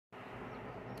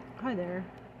Hi there.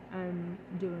 I'm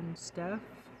doing stuff.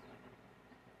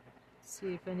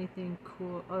 See if anything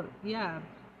cool. Oh, yeah.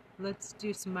 Let's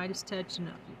do some Meidastouch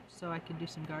so I can do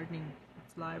some gardening.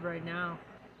 It's live right now,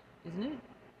 isn't it?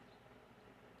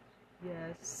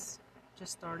 Yes.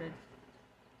 Just started.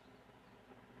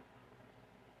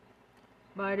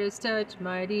 Meidastouch,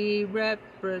 mighty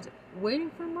represent. Waiting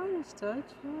for Meidastouch.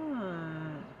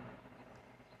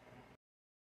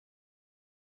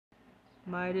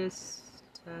 Meidastouch,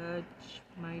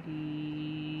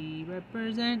 mighty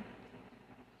represent.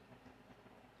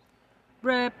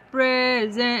 Represents.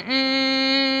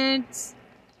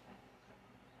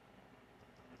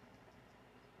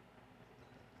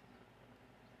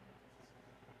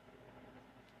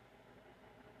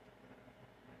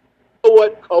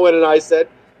 What Cohen and I said,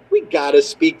 we got to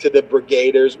speak to the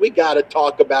brigaders. We got to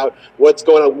talk about what's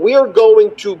going on. We're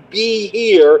going to be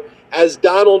here as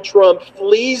Donald Trump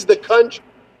flees the country.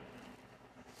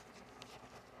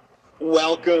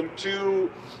 Welcome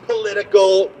to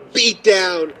Political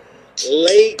Beatdown,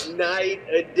 late night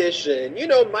edition. You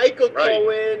know, Michael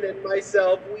Cohen and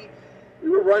myself, we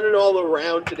were running all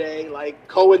around today. Like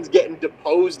Cohen's getting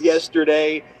deposed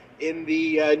yesterday in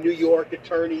the New York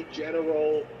Attorney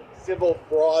General civil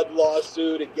fraud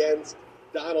lawsuit against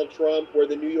Donald Trump, where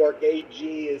the New York AG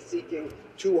is seeking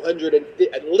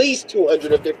at least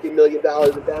 $250 million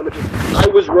in damages. I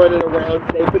was running around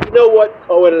today, but you know what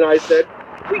Cohen and I said?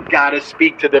 We got to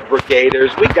speak to the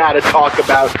brigaders. We got to talk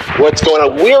about what's going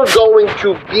on. We're going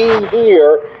to be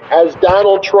here as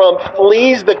Donald Trump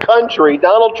flees the country.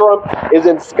 Donald Trump is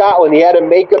in Scotland. He had to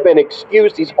make up an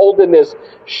excuse. He's holding this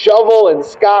shovel in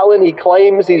Scotland. He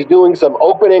claims he's doing some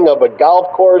opening of a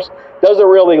golf course. Doesn't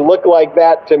really look like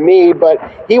that to me, but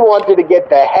he wanted to get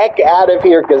the heck out of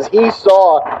here because he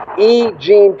saw E.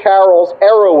 Jean Carroll's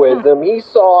heroism. He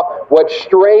saw what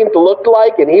strength looked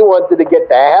like, and he wanted to get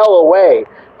the hell away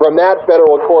from that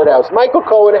federal courthouse. Michael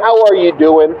Cohen, how are you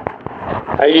doing?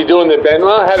 How you doing there, Ben?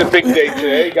 Well, I had a big day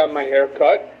today. Got my hair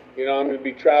cut. You know, I'm going to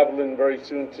be traveling very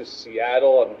soon to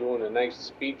Seattle. I'm doing a nice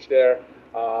speech there.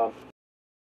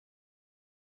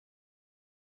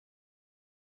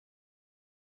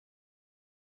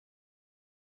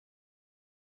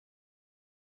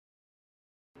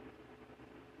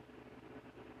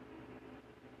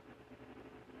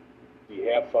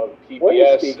 Behalf of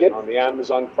PBS and on the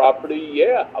Amazon property,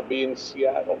 yeah, I'll be in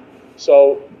Seattle.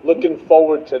 So looking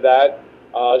forward to that.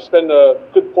 Spend a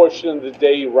good portion of the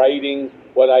day writing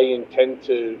what I intend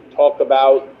to talk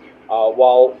about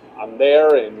while I'm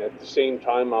there, and at the same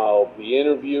time I'll be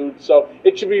interviewed. So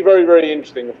it should be very, very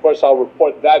interesting. Of course, I'll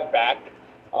report that back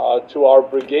to our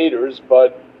brigaders.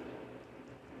 But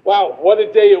wow, what a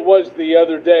day it was the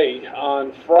other day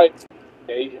on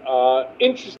Friday.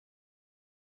 Interesting.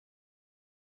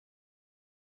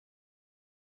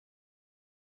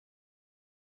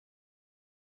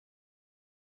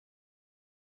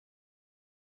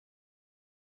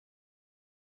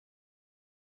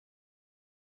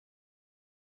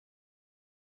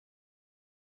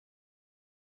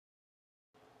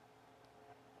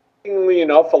 Interestingly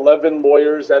enough, 11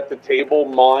 lawyers at the table,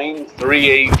 mine, 3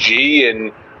 AG,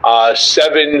 and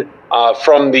 7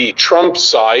 from the Trump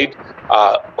side.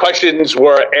 Questions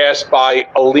were asked by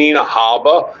Alina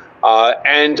Habba,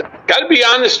 and got to be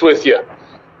honest with you,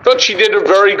 thought she did a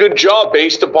very good job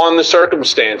based upon the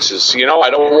circumstances. You know, I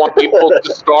don't want people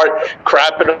to start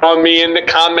crapping on me in the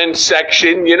comment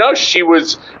section. You know, she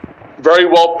was very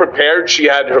well prepared. She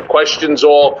had her questions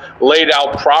all laid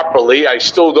out properly. I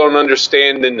still don't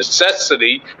understand the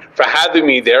necessity for having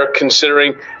me there,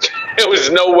 considering there was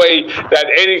no way that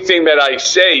anything that I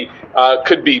say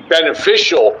could be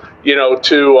beneficial, you know,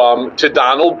 to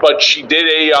Donald. But she did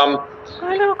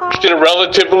she did a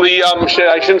relatively,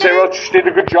 I shouldn't say relatively, she did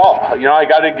a good job. You know, I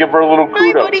got to give her a little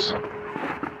kudos.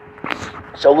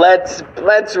 So let's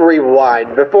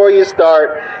rewind. Before you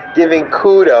start giving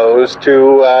kudos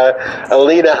to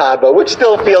Alina Habba, which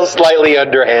still feels slightly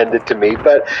underhanded to me,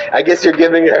 but I guess you're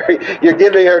giving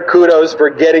her kudos for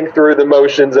getting through the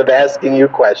motions of asking you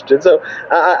questions. So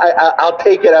I'll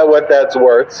take it at what that's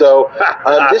worth. So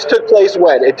this took place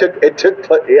when? It took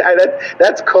place.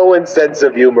 That's Cohen's sense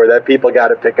of humor that people got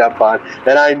to pick up on,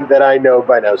 that I know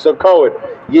by now. So Cohen,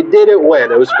 you did it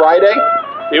when? It was Friday?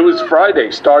 It was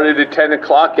Friday. Started at 10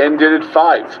 o'clock, ended at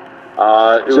 5.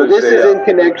 So this is in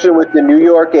connection with the New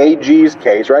York AG's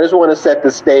case, right? I just want to set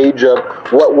the stage of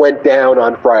what went down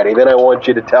on Friday. Then I want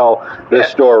you to tell the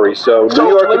story. So New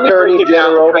York Attorney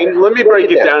General. Let me break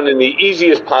it down in the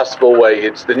easiest possible way.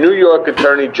 It's the New York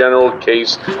Attorney General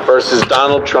case versus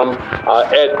Donald Trump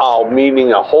et al.,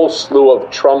 meaning a whole slew of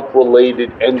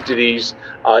Trump-related entities,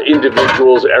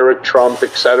 individuals, Eric Trump,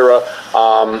 etc.,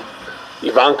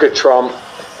 Ivanka Trump,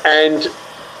 and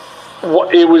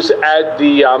it was at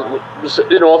the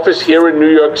an office here in New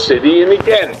York City, and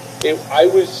again, I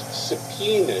was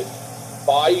subpoenaed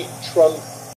by Trump.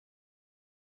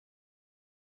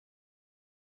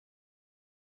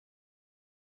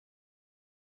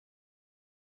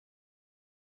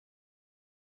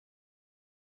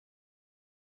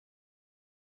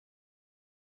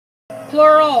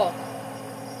 Plural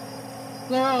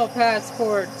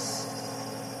passports.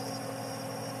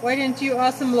 Why didn't you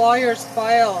awesome lawyers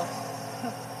file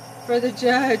for the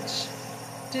judge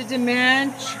to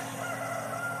demand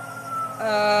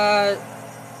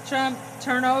Trump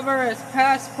turn over his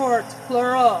passports,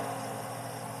 plural?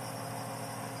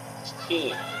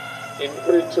 Team in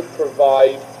order to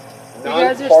provide non-party. You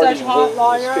guys are such hot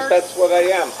lawyers. Because that's what I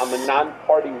am. I'm a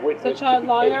non-party witness. Such hot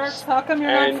lawyers. How come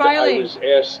you're not filing? I was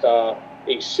asked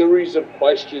a series of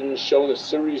questions, shown a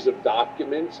series of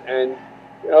documents, and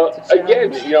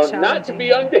again, not to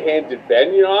be underhanded,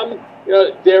 Ben.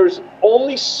 There's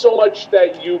only so much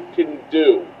that you can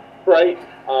do, right?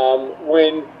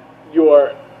 When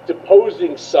you're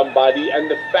deposing somebody and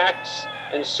the facts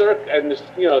and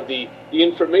the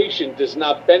information does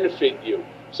not benefit you.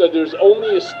 So there's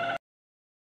only a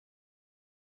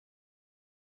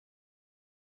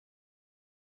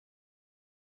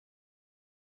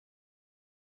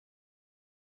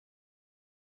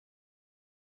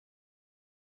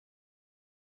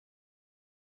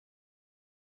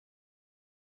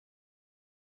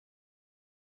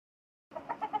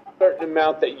certain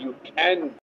amount that you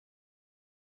can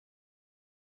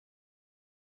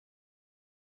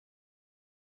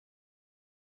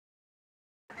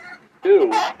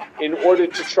do in order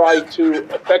to try to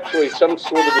effectuate some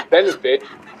sort of a benefit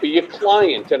for your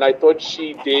client. And I thought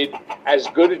she did as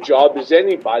good a job as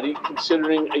anybody,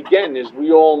 considering, again, as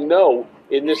we all know,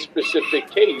 in this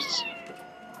specific case,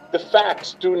 the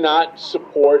facts do not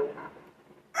support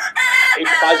a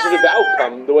positive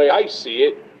outcome, the way I see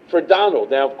it, for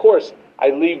Donald. Now, of course, I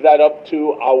leave that up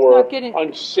to our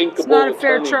unsinkable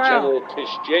Attorney General Tish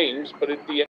James, but at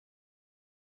the end,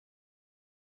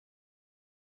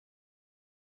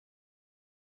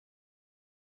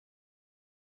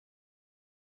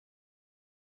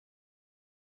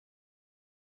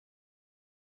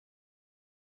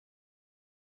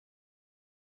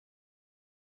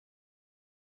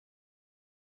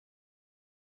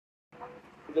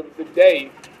 of the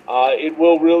day, it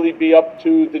will really be up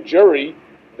to the jury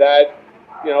that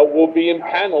will be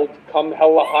impaneled come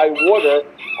hell or high water,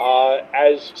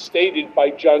 as stated by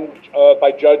Judge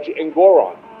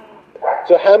Engoron.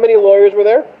 So how many lawyers were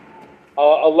there?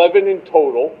 11 in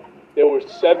total. There were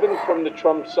 7 from the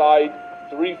Trump side,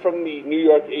 3 from the New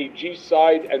York AG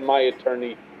side, and my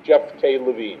attorney, Jeff K.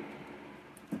 Levine.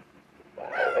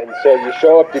 And so you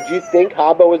show up. Did you think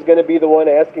Haba was going to be the one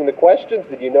asking the questions?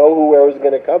 Did you know where it was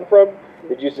going to come from?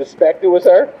 Did you suspect it was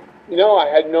her? I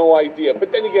had no idea.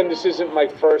 But then again, this isn't my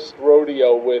first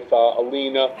rodeo with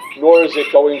Alina, nor is it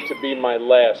going to be my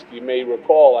last. You may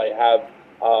recall I have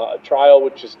a trial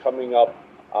which is coming up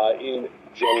in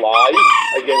July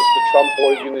against the Trump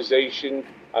organization.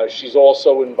 She's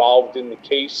also involved in the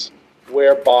case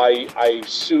whereby I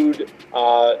sued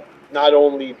not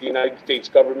only the United States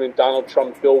government, Donald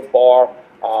Trump, Bill Barr,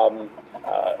 and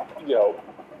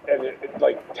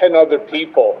like 10 other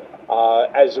people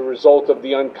as a result of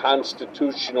the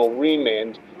unconstitutional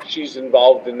remand. She's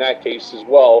involved in that case as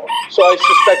well. So I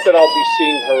suspect that I'll be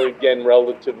seeing her again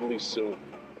relatively soon.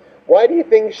 Why do you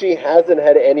think she hasn't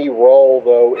had any role,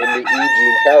 though, in the E.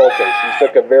 Jean Carroll case? She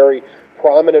took a very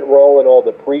prominent role in all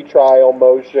the pretrial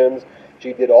motions.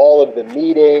 She did all of the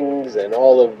meetings and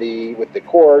with the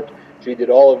court. She did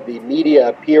all of the media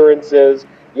appearances.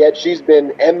 Yet she's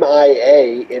been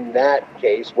MIA in that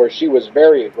case where she was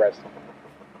very aggressive.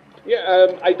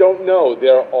 Yeah, I don't know.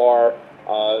 There are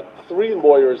 3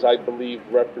 lawyers, I believe,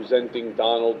 representing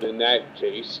Donald in that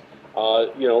case,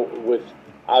 with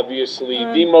obviously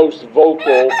the most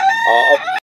vocal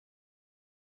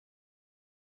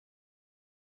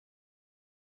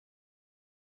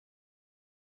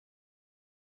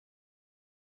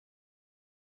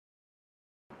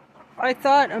I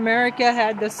thought America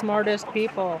had the smartest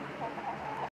people.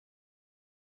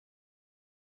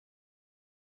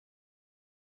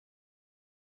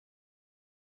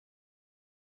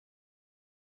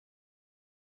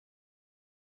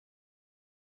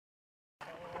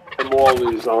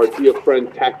 is our dear friend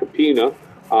Tacopina,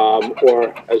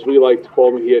 or as we like to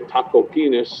call him here, Taco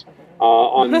Penis,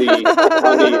 on the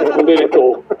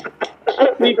political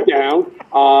beatdown.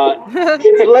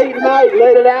 It's late night.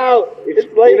 Let it out. It's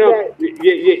late night.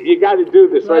 You got to do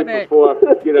this Love right it. before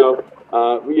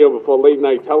before late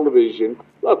night television.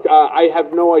 Look, I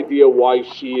have no idea why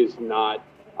she is not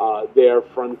there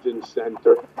front and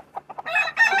center.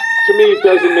 To me, it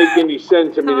doesn't make any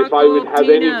sense. I mean, if I would have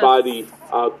anybody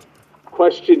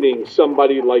questioning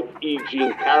somebody like E.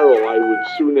 Jean Carroll, I would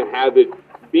sooner have it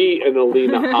be an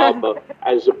Alina Habba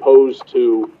as opposed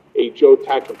to a Joe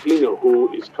Tacopina,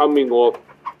 who is coming off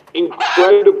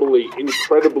incredibly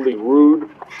rude,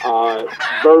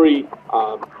 very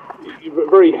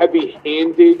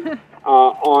heavy-handed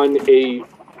on a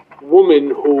woman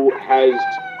who has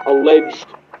alleged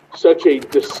such a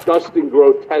disgusting,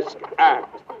 grotesque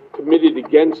act committed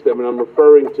against them, and I'm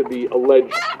referring to the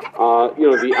alleged,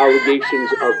 the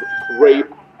allegations of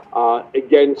rape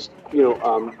against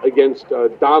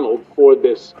Donald for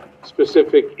this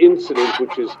specific incident,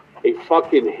 which is a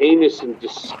fucking heinous and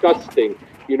disgusting,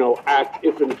 act,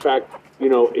 if in fact,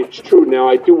 it's true. Now,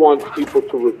 I do want people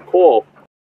to recall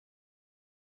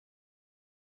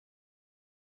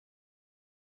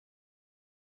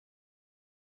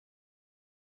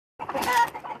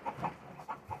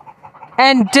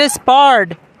and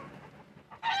disbarred.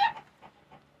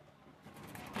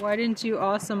 Why didn't you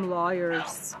awesome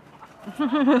lawyers?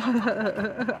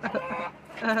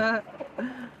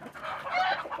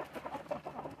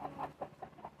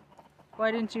 Why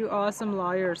didn't you awesome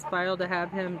lawyers file to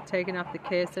have him taken off the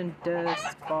case and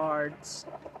disbarred?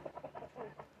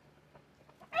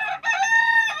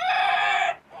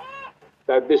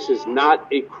 that this is not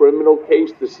a criminal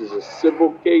case, this is a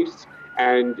civil case,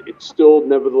 and it still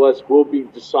nevertheless will be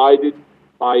decided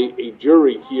by a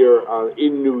jury here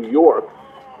in New York.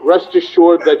 Rest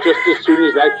assured that just as soon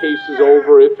as that case is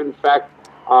over, if in fact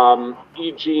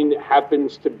E. Jean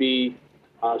happens to be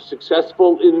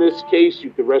successful in this case,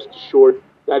 you can rest assured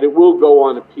that it will go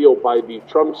on appeal by the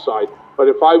Trump side. But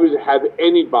if I was to have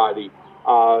anybody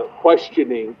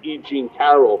questioning E. Jean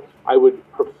Carroll, I would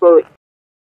prefer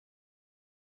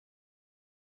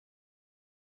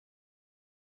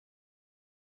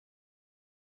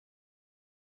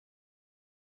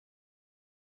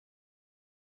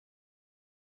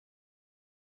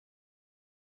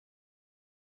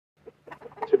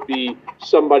to be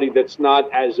somebody that's not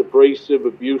as abrasive,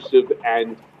 abusive,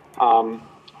 and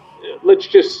let's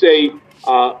just say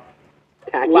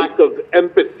lack of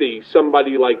empathy,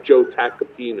 somebody like Joe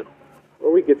Tacopina.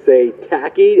 Or we could say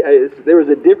tacky. There was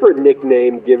a different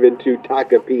nickname given to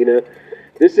Tacopina.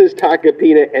 This is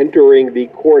Tacopina entering the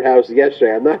courthouse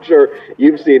yesterday. I'm not sure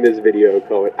you've seen this video,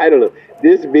 Cohen. I don't know.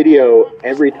 This video,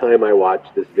 every time I watch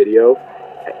this video,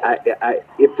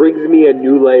 it brings me a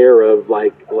new layer of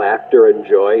laughter and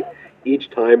joy each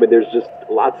time, and there's just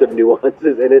lots of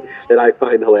nuances in it that I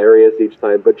find hilarious each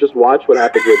time. But just watch what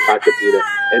happens when Tacopina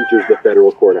enters the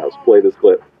federal courthouse. Play this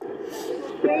clip.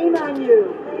 Shame on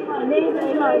you. Shame on you.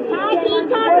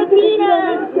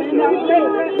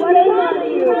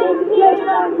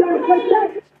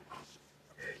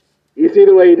 You see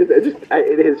the way he just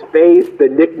his face, the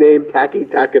nickname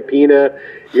Tacopina,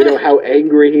 how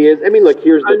angry he is. I mean, look,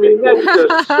 here's the thing. That's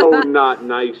just so not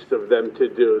nice of them to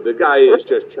do. The guy is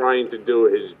just trying to do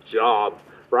his job,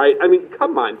 right? I mean,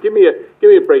 come on, give me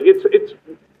a break.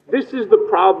 This is the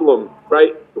problem,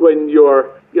 right? When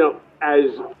you're,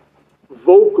 as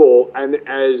vocal and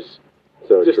as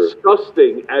so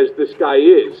disgusting as this guy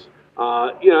is,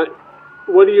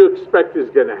 what do you expect is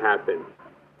going to happen?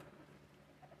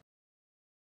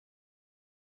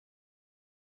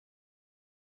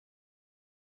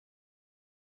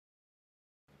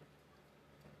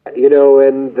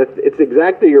 And it's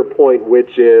exactly your point,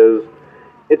 which is,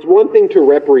 it's one thing to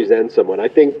represent someone. I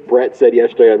think Brett said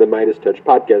yesterday on the MEISELAS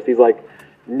podcast, he's like,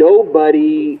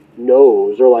 nobody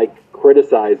knows or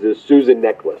criticizes Susan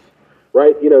Neckles,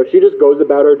 right? She just goes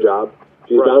about her job.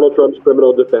 She's right. Donald Trump's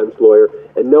criminal defense lawyer,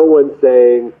 and no one's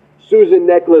saying Susan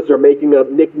Neckles or making up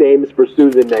nicknames for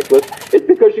Susan Neckles. It's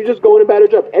because she's just going about her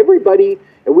job. Everybody,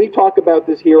 and we talk about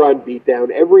this here on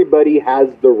Beatdown, everybody has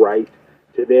the right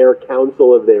to their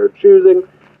counsel of their choosing.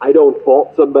 I don't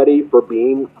fault somebody for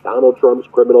being Donald Trump's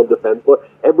criminal defense lawyer.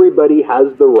 Everybody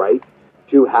has the right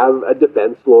to have a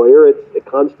defense lawyer. It's a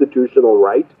constitutional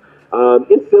right.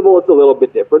 In civil, it's a little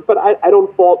bit different, but I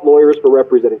don't fault lawyers for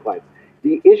representing clients.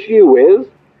 The issue is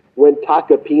when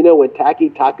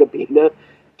Tacopina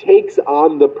takes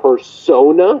on the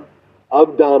persona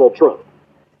of Donald Trump,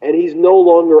 and he's no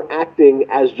longer acting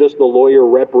as just a lawyer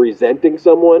representing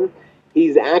someone.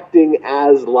 he's acting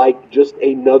as like just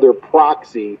another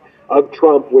proxy of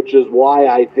Trump, which is why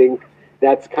I think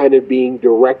that's kind of being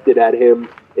directed at him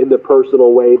in the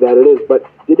personal way that it is. But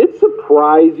did it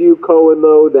surprise you, Cohen,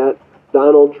 though, that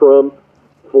Donald Trump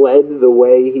fled the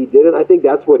way he did it? I think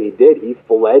that's what he did. He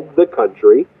fled the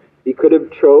country. He could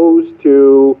have chose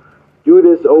to do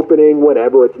this opening,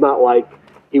 whatever. It's not like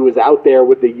he was out there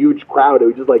with a huge crowd. It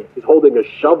was just like he's holding a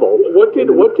shovel. What did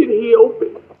he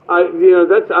open?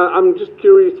 I'm just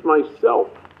curious myself.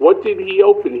 What did he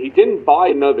open? He didn't buy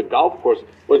another golf course.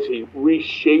 Was he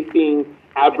reshaping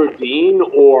Aberdeen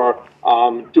or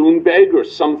Doonbeg or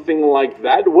something like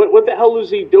that? What the hell is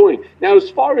he doing? Now,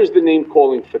 as far as the name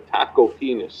calling for Taco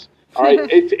Penis, all right,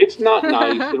 it's not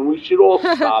nice, and we should all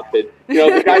stop it. You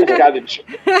know, the guy's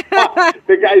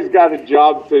got a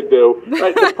job to do.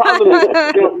 Right? The problem is,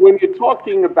 you know, when you're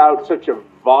talking about such a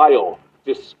vile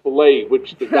display,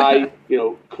 which the guy, you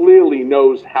know, clearly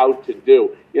knows how to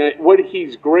do. You know, what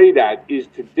he's great at is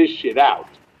to dish it out,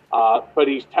 but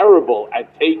he's terrible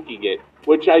at taking it,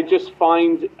 which I just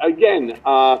find, again,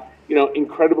 you know,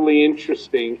 incredibly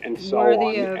interesting and so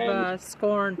worthy on. of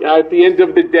scorn. At the end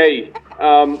of the day,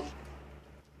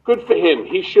 good for him.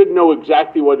 He should know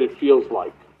exactly what it feels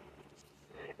like.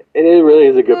 And it really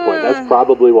is a good point. That's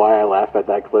probably why I laugh at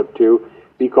that clip, too,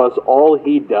 because all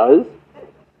he does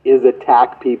is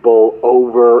attack people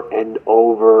over and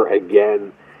over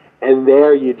again. And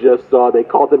there you just saw, they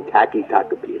called him Tacky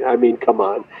Takapita. I mean, come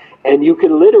on. And you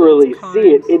can literally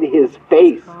see it in his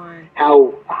face,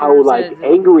 how like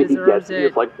angry he gets. He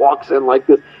just like walks in like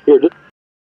this. Here, just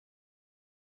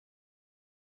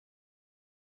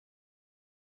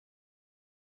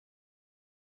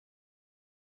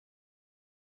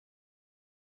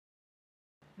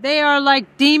They are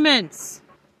like demons.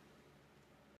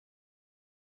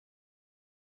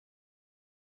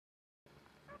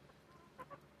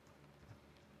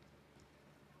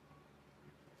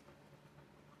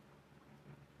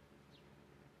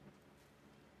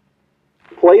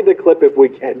 play the clip if we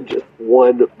can, just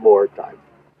one more time.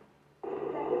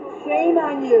 Shame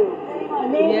on you.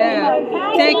 Yeah.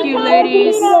 Thank you,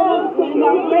 ladies.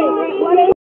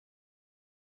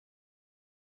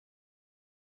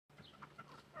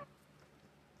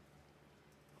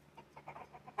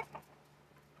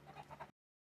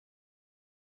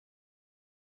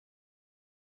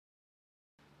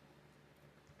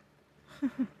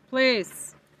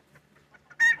 Please.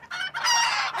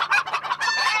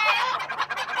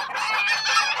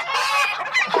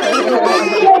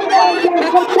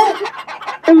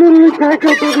 I literally crack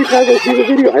up every time I see the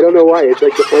video. I don't know why. It's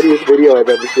like the funniest video I've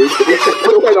ever seen. You should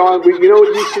put that on. You know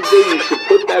what you should do? You should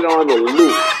put that on a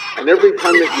loop. And every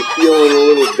time that you're feeling a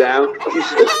little down, you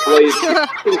should just play it to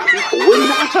people. We're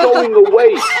not going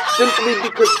away simply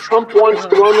because Trump wants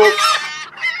to run off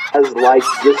as like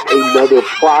just another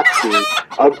proxy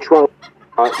of Trump.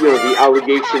 You know, the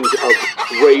allegations of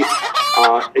rape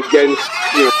against,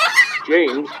 you know,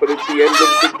 James, but at the end of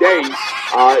the day,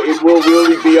 it will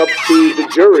really be up to the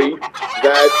jury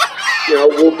that, you know,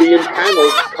 will be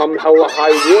impaneled come hell or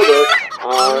high water,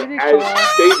 as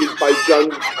stated by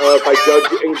Judge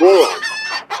Engoron.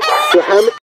 So how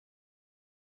many?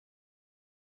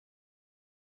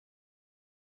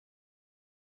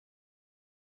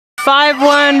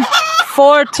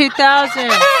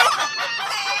 $514-2000.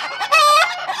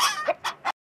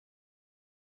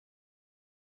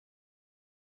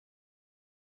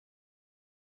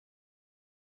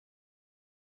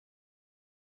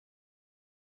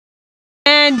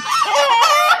 And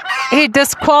he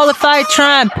disqualified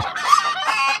Trump.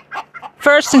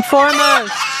 First and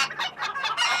foremost.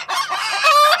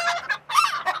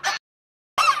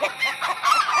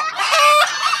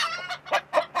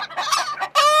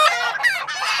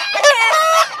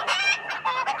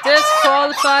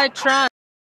 Disqualified Trump.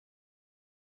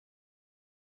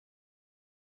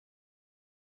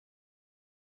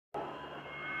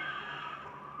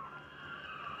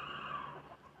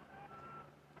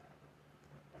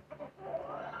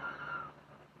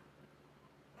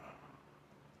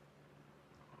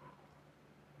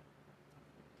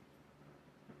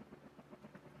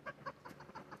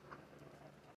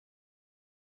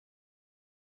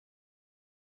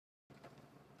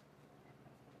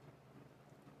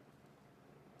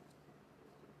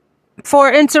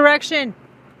 For insurrection.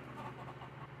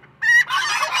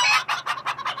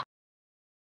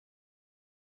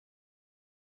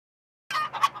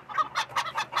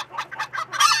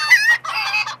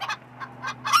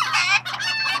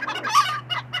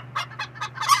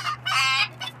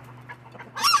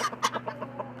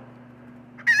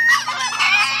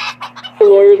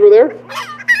 Lawyers were there?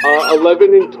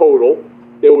 11 in total.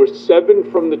 There were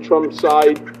 7 from the Trump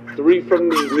side, 3 from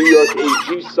the New York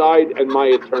AG side, and my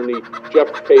attorney,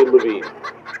 Jeff K. Levine.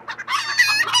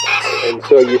 And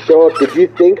so you show up. Did you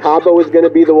think Haba was going to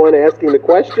be the one asking the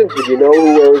questions? Did you know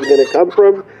where it was going to come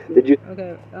from? Did you?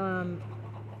 Okay.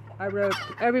 I wrote,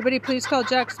 everybody please call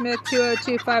Jack Smith,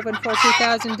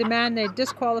 202-514-2000. Demand they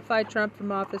disqualify Trump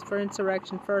from office for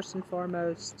insurrection first and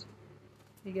foremost.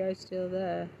 You guys still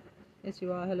there? Yes,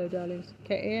 you are. Hello, darlings.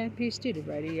 KANP student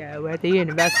radio at the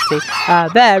University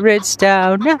of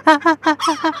Meidastouch.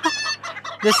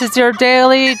 This is your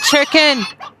daily chicken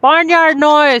barnyard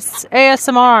noise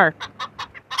ASMR.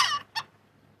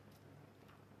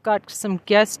 Got some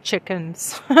guest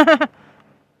chickens.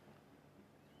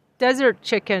 Desert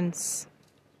chickens.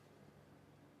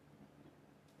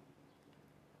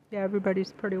 Yeah,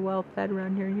 everybody's pretty well fed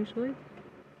around here usually.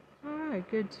 Alright,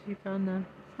 good. You found the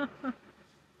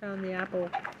apple.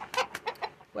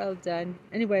 Well done.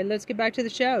 Anyway, let's get back to the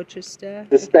show. Just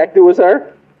Suspect it was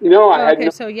her?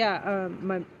 So yeah,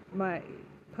 my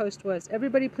post was,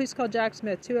 everybody please call Jack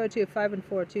Smith,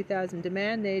 202-514-2000.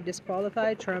 Demand they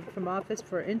disqualify Trump from office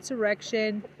for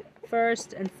insurrection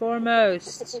first and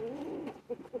foremost.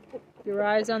 Your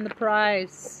eyes on the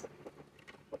prize.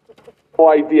 No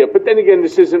idea. But then again,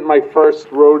 this isn't my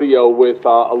first rodeo with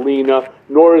Alina,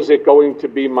 nor is it going to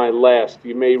be my last.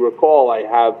 You may recall I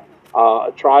have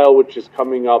a trial which is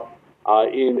coming up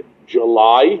in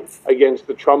July against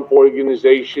the Trump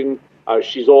organization.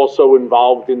 She's also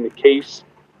involved in the case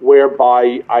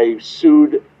whereby I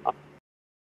sued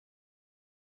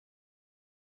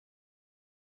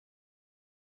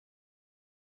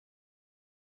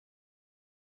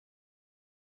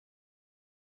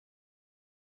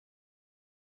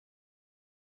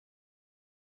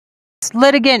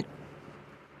Litigant.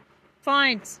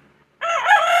 Fines.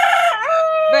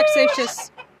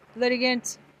 Vexatious.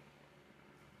 Litigant.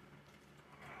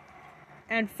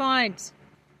 And fines.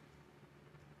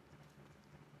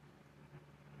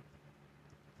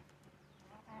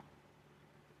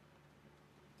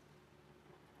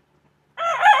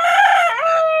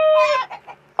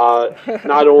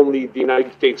 not only the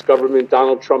United States government,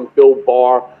 Donald Trump, Bill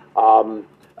Barr, and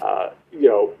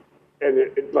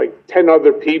like 10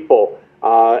 other people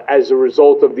as a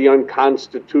result of the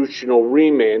unconstitutional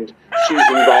remand. She's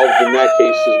involved in that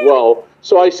case as well.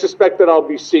 So I suspect that I'll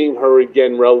be seeing her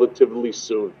again relatively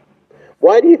soon.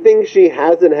 Why do you think she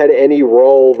hasn't had any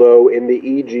role, though, in the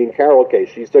E. Jean Carroll case?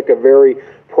 She took a very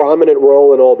prominent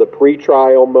role in all the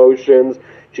pretrial motions.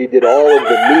 She did all of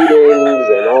the meetings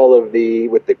and all of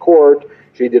with the court.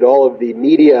 She did all of the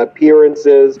media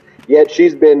appearances. Yet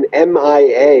she's been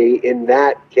MIA in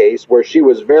that case where she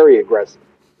was very aggressive.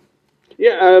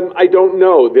 Yeah, I don't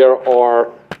know. There are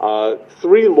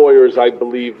 3 lawyers, I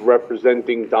believe,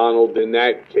 representing Donald in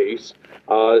that case,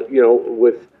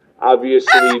 with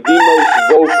obviously the most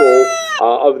vocal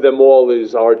of them all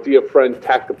is our dear friend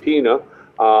Tacopina,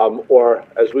 or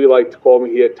as we like to call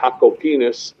him here, Taco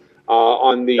Penis,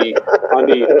 on the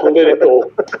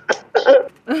political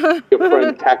dear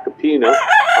friend Tacopina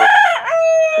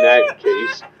in that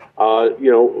case,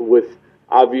 with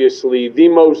obviously the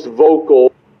most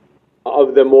vocal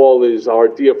of them all is our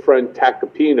dear friend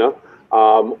Tacopina,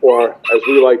 or as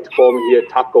we like to call him here,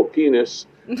 Taco Penis,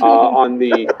 on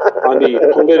the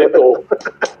political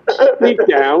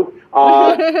beatdown.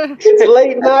 It's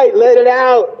late night. Let it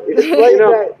out. It's late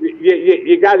night.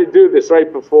 You got to do this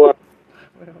right before.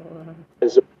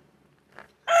 The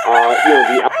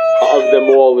of them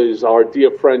all is our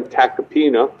dear friend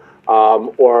Tacopina,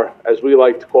 or as we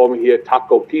like to call him here,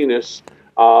 Taco Penis,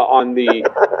 on the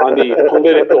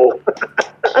political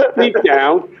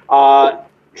beatdown.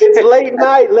 It's late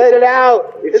night. Let it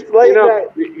out. It's late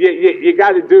night. You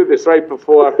got to do this right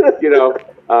before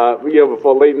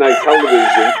before late night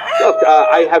television. Look,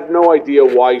 I have no idea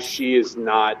why she is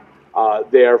not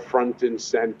there front and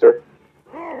center.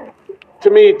 To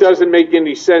me, it doesn't make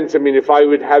any sense. I mean, if I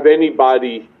would have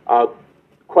anybody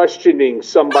questioning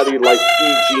somebody like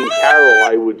E. Jean Carroll,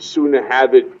 I would sooner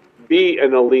have it be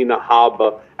an Alina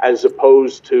Haba as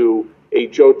opposed to a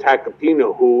Joe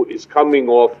Tacopina, who is coming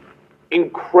off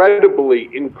incredibly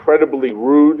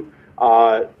rude,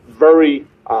 very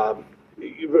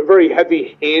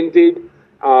heavy-handed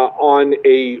on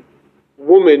a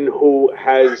woman who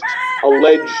has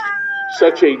alleged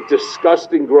such a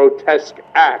disgusting, grotesque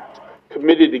act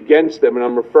committed against them, and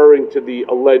I'm referring to the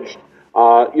alleged,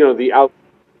 the out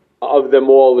of them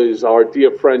all is our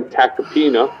dear friend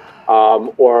Tacopina,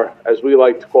 or as we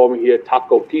like to call him here,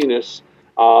 Taco Penis,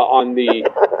 on the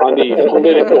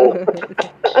political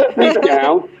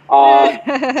beatdown.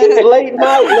 It's late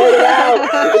night. Let it out.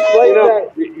 It's late night.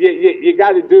 you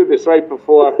got to do this right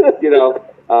before,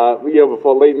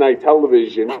 before late night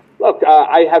television. Look,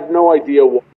 I have no idea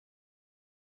why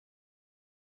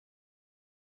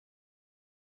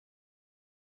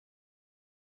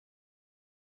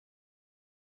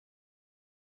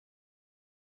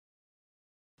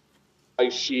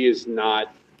she is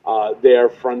not there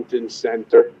front and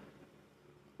center.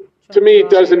 To me, it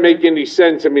doesn't make any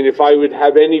sense. I mean, if I would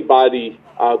have anybody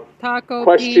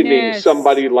questioning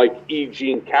somebody like E.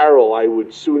 Jean Carroll, I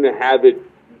would sooner have it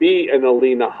be an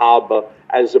Alina Habba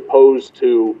as opposed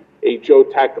to a Joe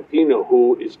Tacopina,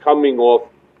 who is coming off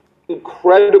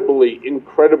incredibly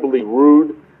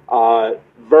rude,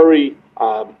 very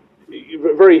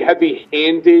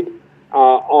heavy-handed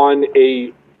on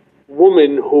a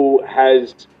woman who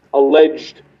has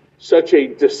alleged such a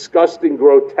disgusting,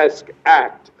 grotesque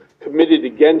act committed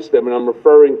against them, and I'm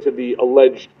referring to the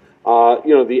alleged,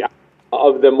 the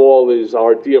of them all is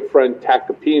our dear friend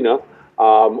Tacopina,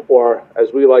 or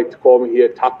as we like to call him here,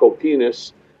 Taco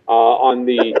Penis, on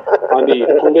the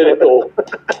political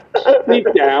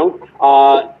beatdown.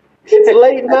 It's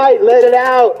late night. Let it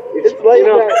out. It's late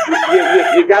night.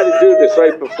 You got to do this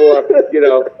right before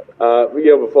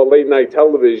before late night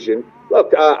television.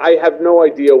 Look, I have no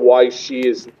idea why she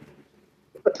is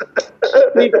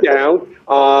deep down.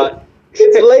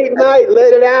 It's late night.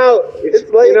 Let it out. It's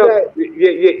late night.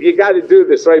 You got to do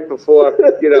this right before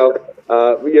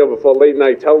before late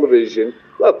night television.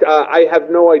 Look, I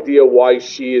have no idea why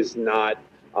she is not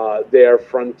there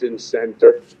front and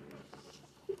center.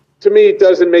 To me, it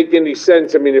doesn't make any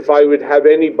sense. I mean, if I would have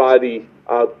anybody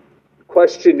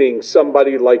questioning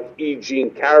somebody like E. Jean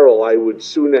Carroll, I would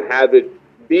sooner have it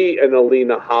be an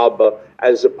Alina Habba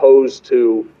as opposed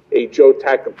to a Joe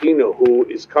Tacopina, who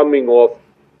is coming off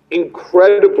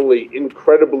incredibly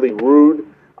rude,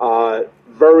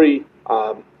 very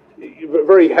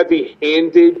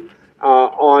heavy-handed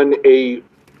on a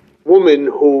woman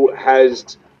who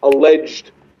has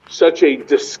alleged such a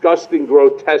disgusting,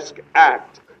 grotesque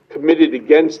act committed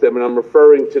against them, and I'm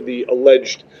referring to the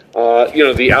alleged,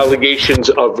 the allegations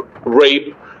of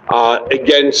rape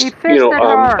against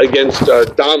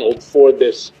Donald for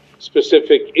this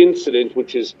specific incident,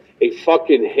 which is a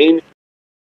fucking heinous.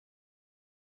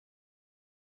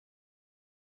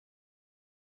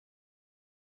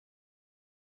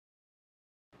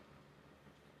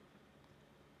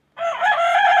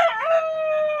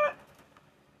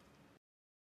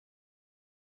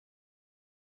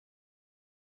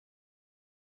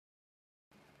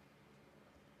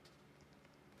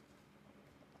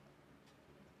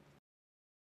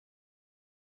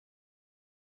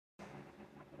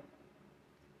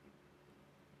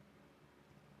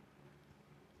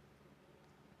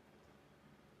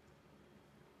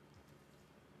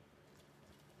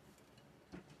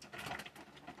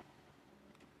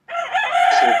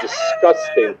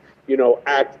 Disgusting,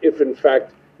 act, if in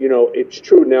fact, it's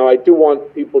true. Now, I do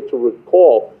want people to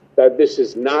recall that this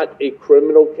is not a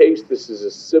criminal case. This is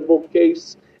a civil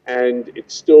case, and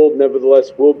it still,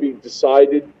 nevertheless, will be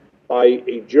decided by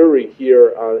a jury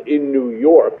here in New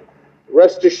York.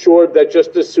 Rest assured that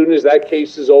just as soon as that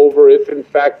case is over, if in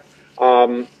fact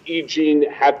E. Jean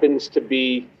happens to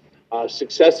be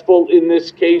successful in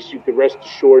this case, you can rest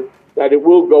assured that it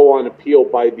will go on appeal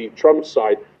by the Trump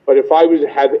side. But if I would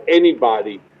have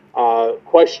anybody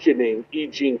questioning E.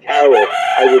 Jean Carroll,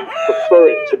 I would prefer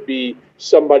it to be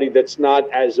somebody that's not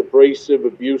as abrasive,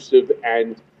 abusive,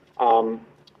 and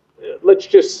let's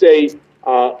just say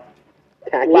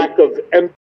lack of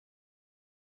empathy.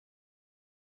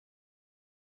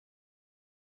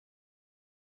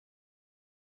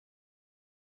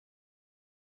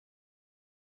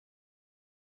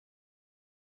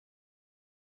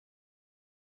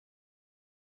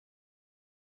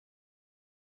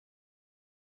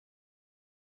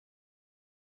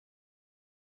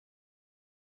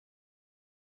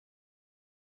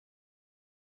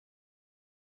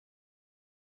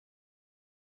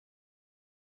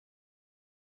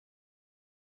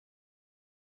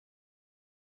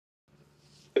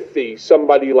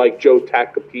 Somebody like Joe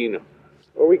Tacopina.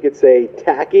 Or we could say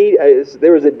Tacky.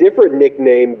 There was a different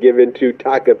nickname given to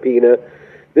Tacopina.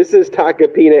 This is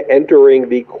Tacopina entering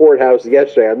the courthouse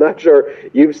yesterday. I'm not sure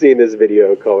you've seen this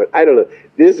video, Cohen. I don't know.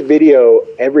 This video,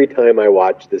 every time I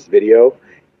watch this video,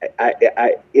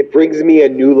 it brings me a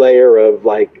new layer of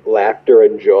laughter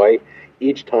and joy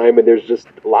each time, and there's just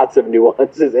lots of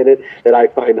nuances in it that I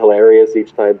find hilarious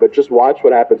each time. But just watch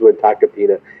what happens when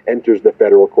Tacopina enters the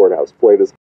federal courthouse. Play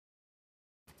this.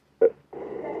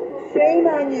 Shame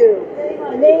on you.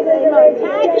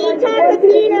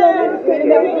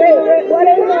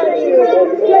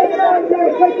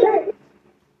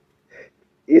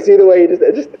 You see the way he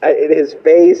just in his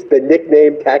face, the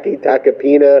nickname Taki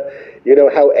Takapina, you know,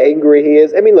 how angry he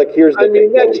is. I mean, look, here's the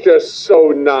thing. That's just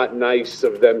so not nice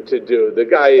of them to do. The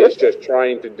guy is just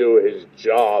trying to do his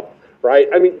job, right?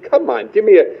 I mean, come on, give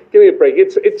me a break.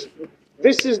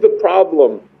 This is the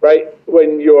problem, right?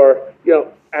 When you're,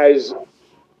 as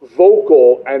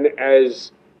vocal and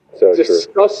as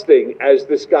disgusting as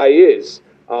this guy is,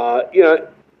 what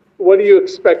do you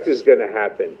expect is going to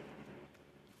happen?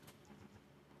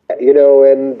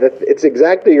 And it's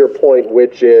exactly your point,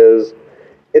 which is,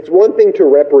 it's one thing to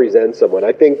represent someone.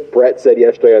 I think Brett said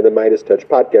yesterday on the MEISELAS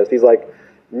podcast, he's like,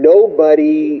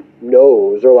 nobody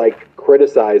knows or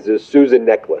criticizes Susan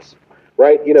Necklace,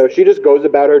 right? She just goes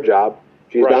about her job.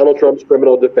 She's right. Donald Trump's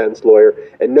criminal defense lawyer,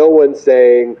 and no one's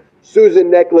saying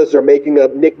Susan Necklace or making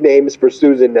up nicknames for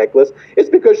Susan Necklace. It's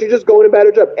because she's just going about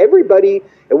her job. Everybody,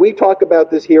 and we talk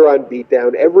about this here on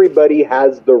Beatdown, everybody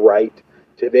has the right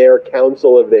to their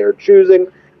counsel of their choosing.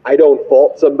 I don't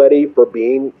fault somebody for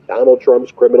being Donald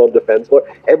Trump's criminal defense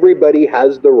lawyer. Everybody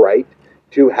has the right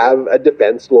to have a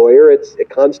defense lawyer. It's a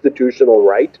constitutional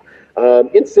right.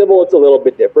 In civil, it's a little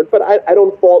bit different, but I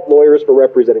don't fault lawyers for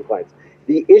representing clients.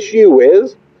 The issue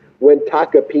is when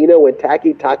Taki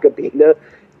Takapina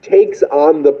takes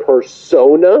on the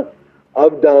persona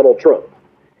of Donald Trump,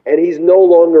 and he's no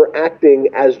longer acting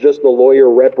as just a lawyer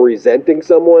representing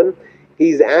someone.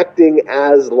 He's acting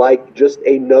as just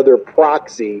another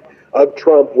proxy of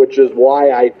Trump, which is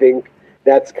why I think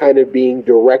that's kind of being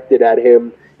directed at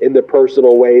him in the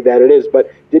personal way that it is.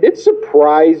 But did it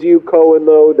surprise you, Cohen,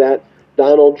 though, that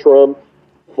Donald Trump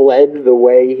fled the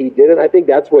way he did? And I think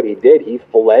that's what he did. He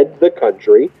fled the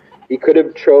country. He could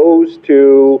have chose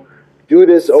to do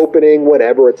this opening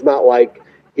whenever. It's not like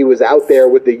he was out there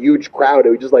with a huge crowd.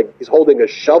 It was just he's holding a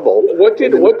shovel. What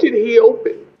did he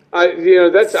open?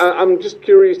 I'm just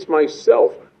curious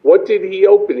myself. What did he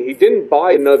open? He didn't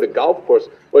buy another golf course.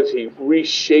 Was he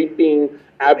reshaping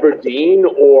Aberdeen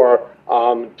or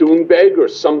Doonbeg or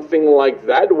something like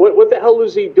that? What the hell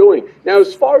is he doing? Now,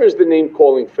 as far as the name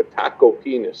calling for Taco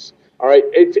Penis, all right,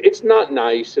 it's not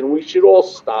nice, and we should all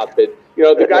stop it.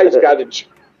 The guy's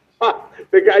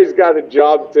got a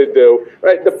job to do,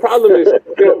 right? The problem is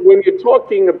when you're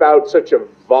talking about such a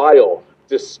vile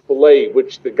display,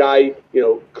 which the guy,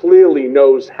 clearly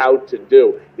knows how to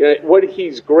do. What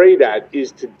he's great at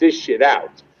is to dish it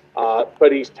out,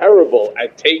 but he's terrible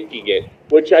at taking it,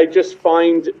 which I just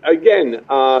find, again,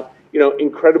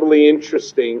 incredibly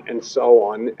interesting and so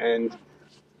on. And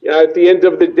at the end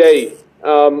of the day,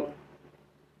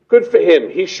 good for him.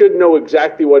 He should know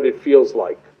exactly what it feels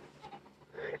like.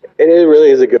 And it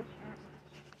really is a good...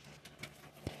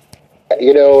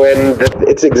 and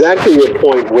it's exactly your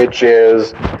point, which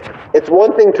is, it's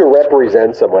one thing to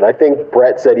represent someone. I think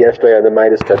Brett said yesterday on the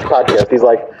MEISELAS podcast, he's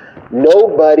like,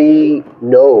 nobody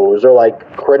knows or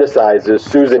criticizes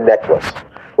Susan Necklace,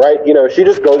 right? She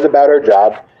just goes about her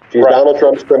job. She's right. Donald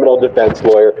Trump's criminal defense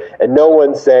lawyer, and no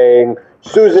one's saying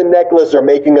Susan Necklace or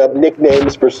making up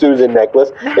nicknames for Susan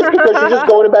Necklace. It's because she's just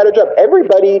going about her job.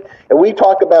 Everybody, and we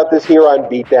talk about this here on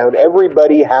Beatdown,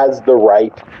 everybody has the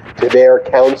right to their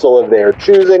counsel of their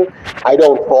choosing. I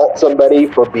don't fault somebody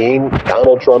for being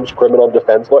Donald Trump's criminal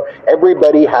defense lawyer.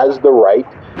 Everybody has the right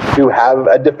to have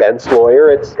a defense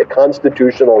lawyer. It's a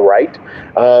constitutional right.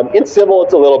 In civil,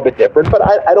 it's a little bit different, but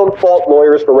I don't fault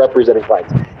lawyers for representing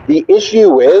clients. The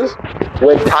issue is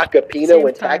when Taki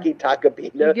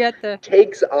Takapina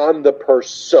takes on the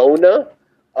persona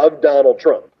of Donald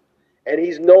Trump, and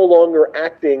he's no longer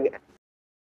acting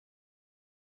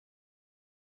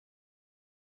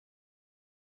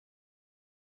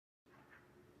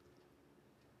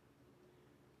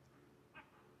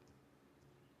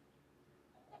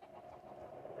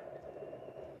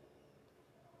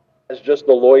as just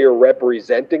a lawyer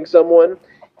representing someone.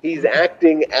 He's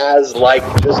acting as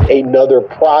just another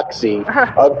proxy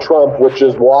of Trump, which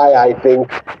is why I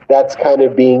think that's kind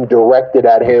of being directed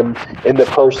at him in the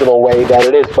personal way that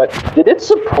it is. But did it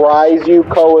surprise you,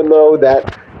 Cohen, though,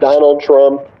 that Donald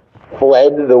Trump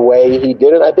fled the way he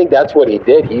did it? I think that's what he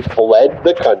did. He fled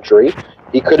the country.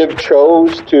 He could have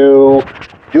chose to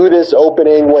do this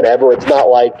opening whenever. It's not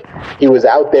like he was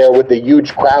out there with a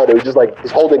huge crowd. It was just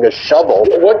he's holding a shovel.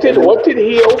 What did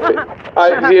he open?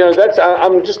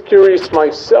 I'm just curious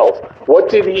myself. What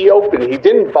did he open? He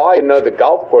didn't buy another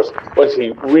golf course. Was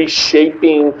he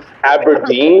reshaping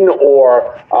Aberdeen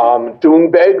or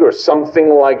Doonbeg or something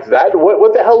like that?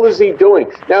 What the hell is he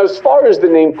doing? Now, as far as the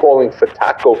name calling for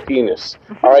Taco Penis,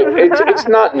 all right, it's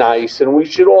not nice, and we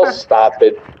should all stop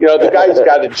it. The guy's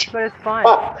got a but it's fine.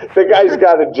 The guy's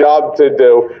got got a job to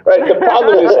do, right? The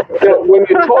problem is, when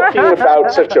you're talking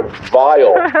about such a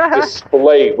vile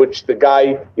display, which the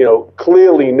guy,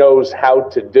 clearly knows how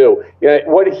to do,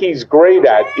 what he's great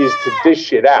at is to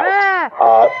dish it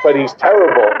out, but he's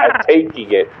terrible at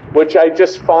taking it, which I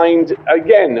just find,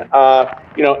 again,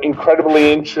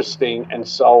 incredibly interesting and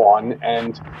so on.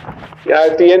 And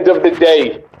at the end of the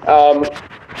day,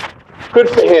 good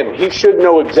for him. He should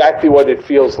know exactly what it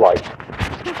feels like.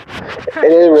 And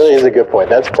it really is a good point.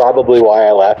 That's probably why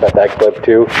I laugh at that clip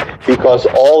too, because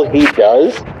all he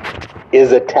does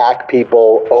is attack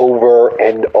people over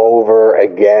and over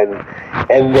again.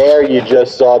 And there you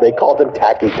just saw, they called him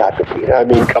Tacky Takapina. I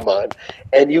mean, come on.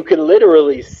 And you can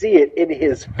literally see it in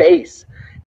his face.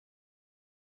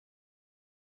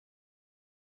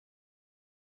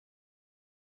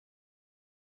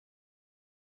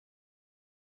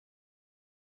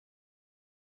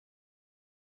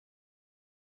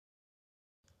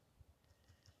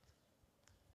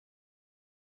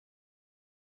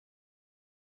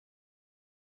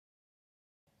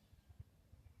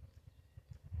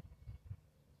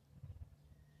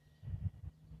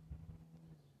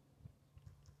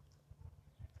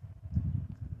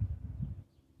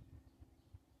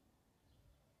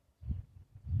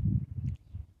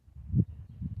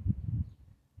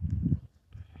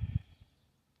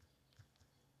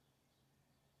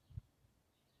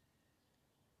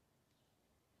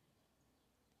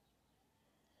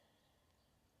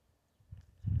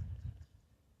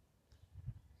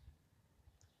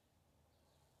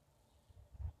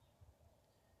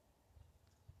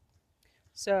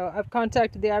 So I've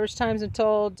contacted the Irish Times and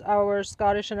told our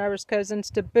Scottish and Irish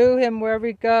cousins to boo him wherever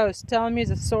he goes. Tell him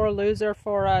he's a sore loser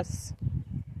for us.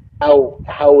 How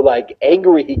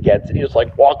angry he gets, and he just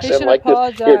walks in like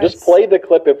apologize. This. Here, just play the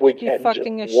clip if we can.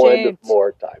 Fucking just ashamed. One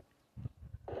more time.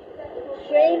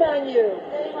 Shame on you.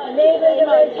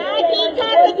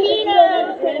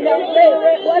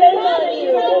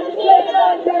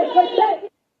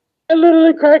 I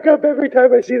literally crack up every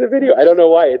time I see the video. I don't know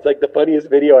why. It's the funniest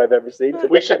video I've ever seen.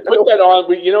 We should put that on.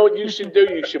 You know what you should do?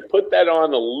 You should put that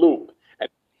on a loop.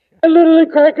 I literally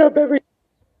crack up every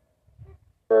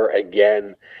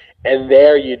again. And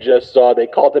there you just saw, they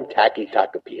called him Tacky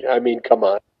Takapina. I mean, come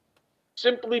on.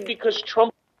 Simply because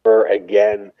Trump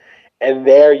again. And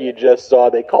there you just saw,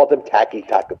 they called him Tacky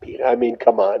Takapina. I mean,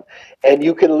 come on. And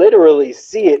you can literally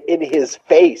see it in his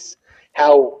face.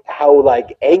 How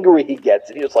angry he gets,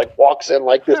 and he just walks in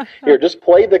like this. Here, just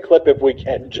play the clip if we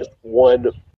can, just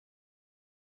one.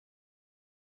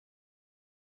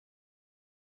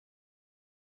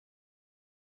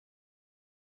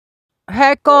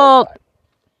 Heckle!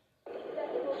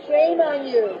 Shame on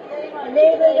you.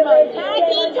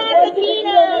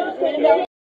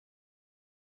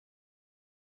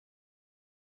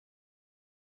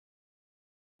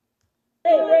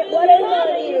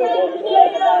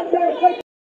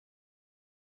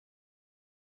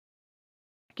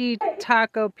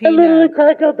 Taco I peanut. literally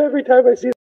crack up every time I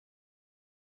see.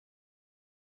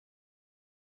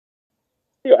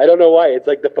 I don't know why. It's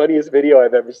the funniest video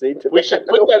I've ever seen. We should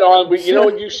put that on. You know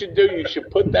what you should do? You should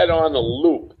put that on a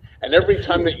loop. And every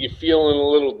time that you're feeling a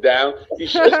little down, you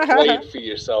should just play it for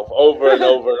yourself over and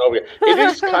over and over again. It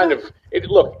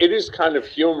is kind of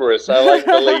humorous. I like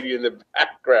the lady in the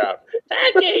background.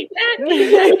 Tacky.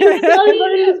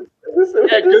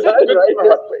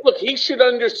 Look, he should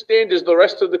understand, as the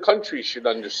rest of the country should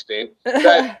understand,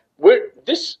 that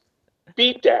this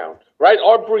beatdown, right?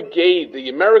 Our brigade, the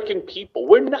American people,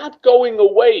 we're not going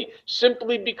away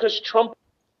simply because Trump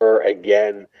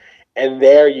again. And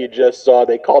there you just saw,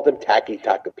 they called him Tacky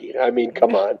Takapina. I mean,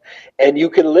 come on. And you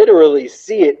can literally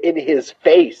see it in his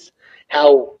face.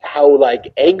 How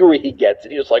angry he gets,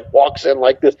 and he just walks in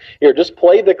like this. Here, just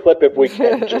play the clip if we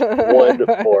can, just one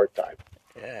more time.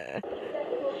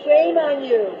 Shame on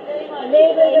you.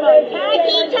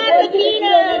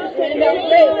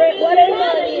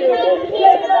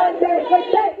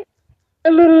 I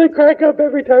literally crack up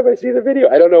every time I see the video.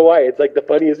 I don't know why. It's the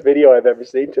funniest video I've ever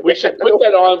seen. We should put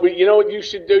that on. You know what you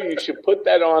should do? You should put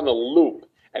that on a loop.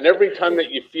 And every time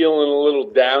that you're feeling a little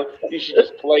down, you should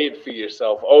just play it for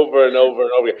yourself over and over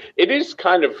and over again. It is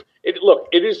kind of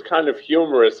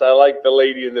humorous. I like the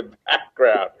lady in the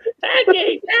background.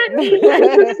 Tacky.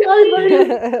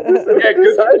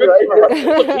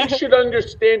 Look, he should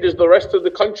understand, as the rest of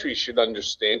the country should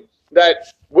understand,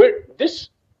 that this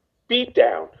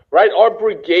beatdown, right? Our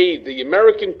brigade, the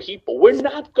American people, we're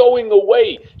not going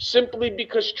away simply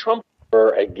because Trump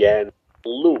again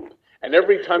loop. And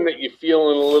every time that you're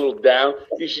feeling a little down,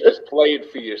 you should just play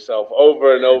it for yourself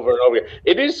over and over and over again.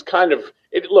 It is kind of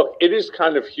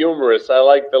humorous. I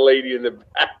like the lady in the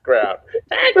back. background.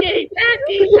 Tacky.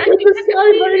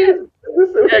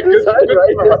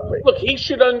 Look, he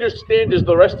should understand, as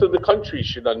the rest of the country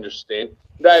should understand,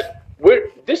 that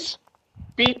this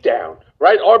beatdown,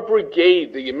 right? Our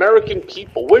brigade, the American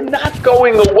people, we're not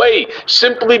going away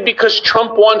simply because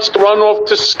Trump wants to run off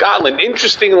to Scotland.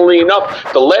 Interestingly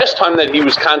enough, the last time that he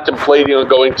was contemplating on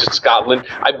going to Scotland,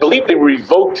 I believe they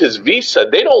revoked his visa.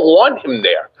 They don't want him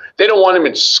there. They don't want him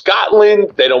in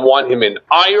Scotland. They don't want him in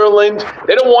Ireland.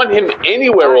 They don't want him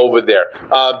anywhere over there,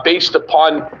 based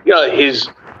upon his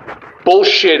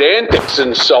bullshit antics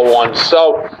and so on.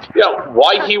 So,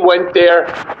 why he went there,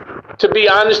 to be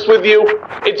honest with you,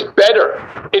 it's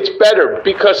better. It's better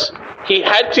because he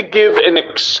had to give an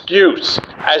excuse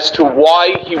as to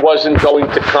why he wasn't going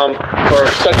to come for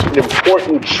such an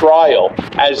important trial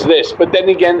as this. But then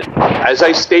again, as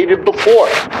I stated before,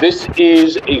 this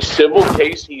is a civil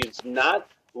case. He is not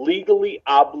legally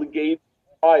obligated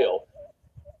to trial.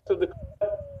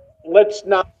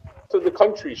 So the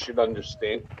country should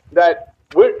understand that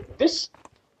this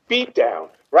beatdown,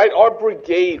 right? Our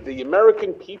brigade, the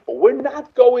American people, we're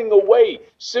not going away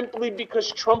simply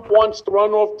because Trump wants to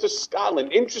run off to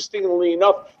Scotland. Interestingly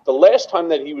enough, the last time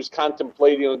that he was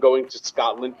contemplating on going to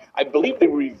Scotland, I believe they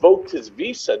revoked his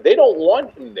visa. They don't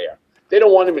want him there. They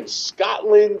don't want him in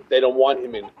Scotland. They don't want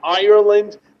him in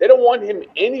Ireland. They don't want him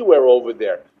anywhere over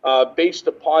there, based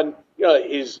upon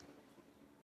his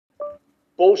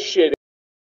bullshit.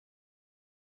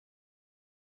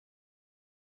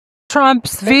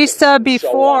 Trump's visa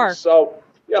before. So,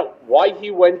 why he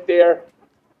went there,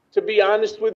 to be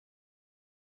honest with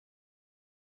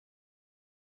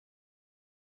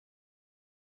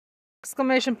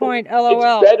Exclamation point,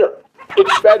 LOL.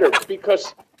 It's better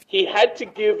because he had to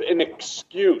give an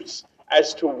excuse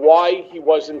as to why he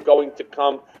wasn't going to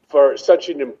come for such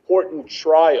an important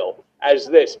trial as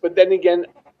this. But then again,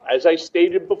 as I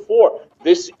stated before,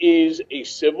 this is a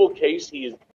civil case. He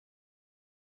is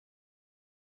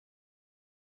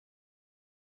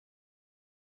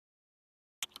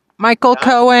Michael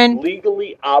Cohen,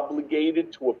 legally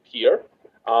obligated to appear.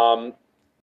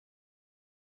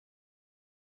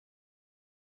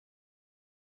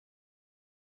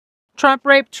 Trump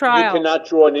rape trial. You cannot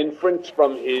draw an inference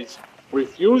from his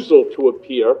refusal to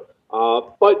appear,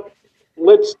 but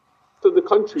the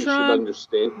country Trump should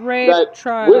understand rape that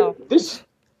trial. This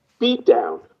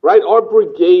beatdown, right? Our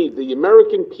brigade, the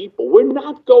American people, we're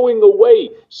not going away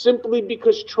simply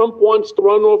because Trump wants to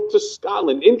run off to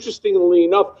Scotland. Interestingly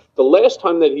enough, the last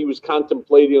time that he was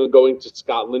contemplating on going to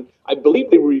Scotland, I believe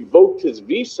they revoked his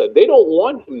visa. They don't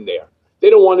want him there.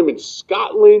 They don't want him in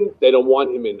Scotland. They don't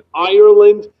want him in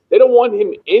Ireland. They don't want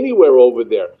him anywhere over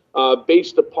there,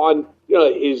 based upon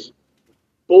his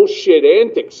bullshit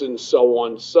antics and so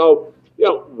on. So,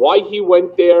 why he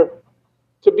went there,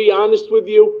 to be honest with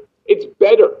you, it's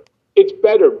better. It's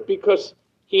better because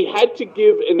he had to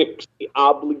give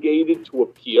obligated to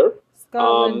appear.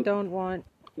 Scotland don't want.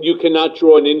 You cannot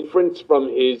draw an inference from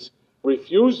his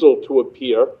refusal to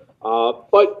appear,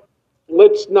 but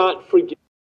let's not forget.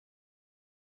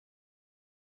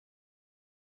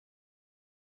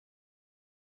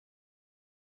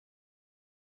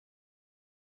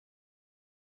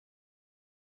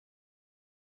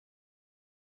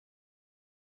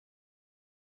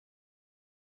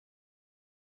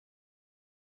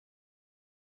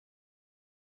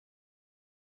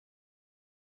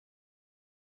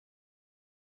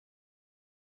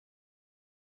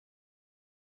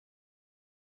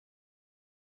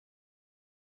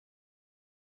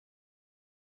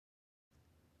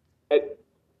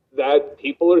 That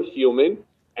people are human,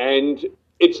 and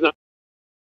it's not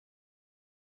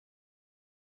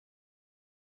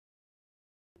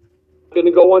going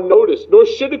to go unnoticed, nor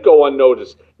should it go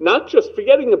unnoticed. Not just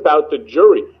forgetting about the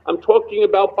jury. I'm talking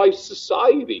about by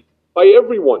society, by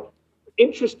everyone.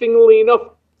 Interestingly enough,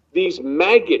 these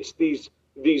maggots, these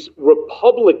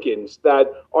Republicans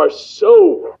that are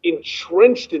so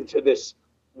entrenched into this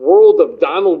world of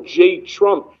Donald J.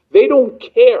 Trump, they don't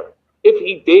care. If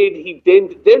he did, he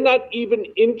didn't. They're not even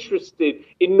interested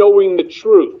in knowing the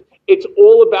truth. It's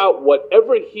all about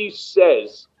whatever he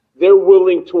says, they're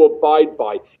willing to abide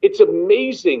by. It's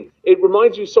amazing. It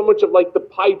reminds you so much of like the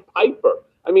Pied Piper.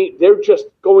 I mean, they're just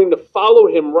going to follow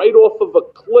him right off of a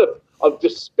cliff of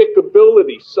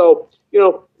despicability. So,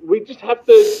 we just have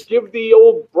to give the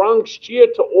old Bronx cheer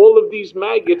to all of these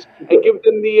maggots and give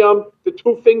them the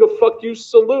two-finger fuck you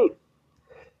salute.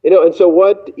 And so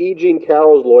what E. Jean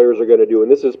Carroll's lawyers are going to do,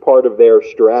 and this is part of their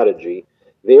strategy,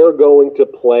 they're going to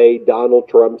play Donald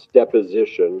Trump's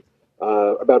deposition,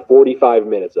 about 45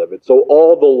 minutes of it. So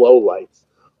all the lowlights,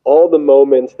 all the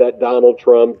moments that Donald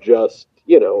Trump just,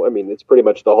 I mean, it's pretty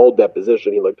much the whole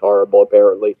deposition. He looked horrible,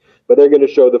 apparently. But they're going to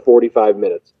show the 45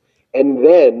 minutes. And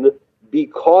then,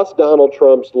 because Donald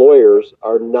Trump's lawyers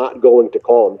are not going to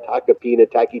call him,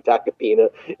 Takapina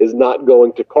is not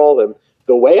going to call him,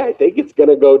 the way I think it's going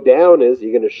to go down is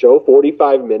you're going to show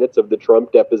 45 minutes of the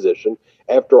Trump deposition.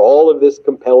 After all of this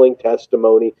compelling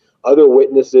testimony, other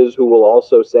witnesses who will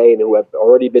also say, and who have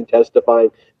already been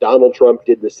testifying, Donald Trump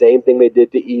did the same thing they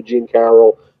did to E. Jean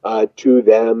Carroll to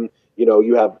them.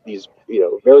 You have these,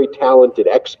 very talented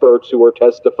experts who are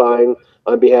testifying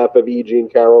on behalf of E. Jean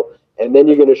Carroll. And then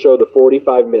you're going to show the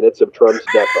 45 minutes of Trump's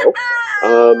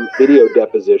video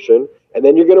deposition, and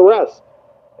then you're going to rest.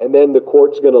 And then the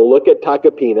court's going to look at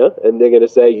Takapina, and they're going to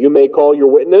say, you may call your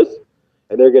witness.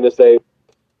 And they're going to say,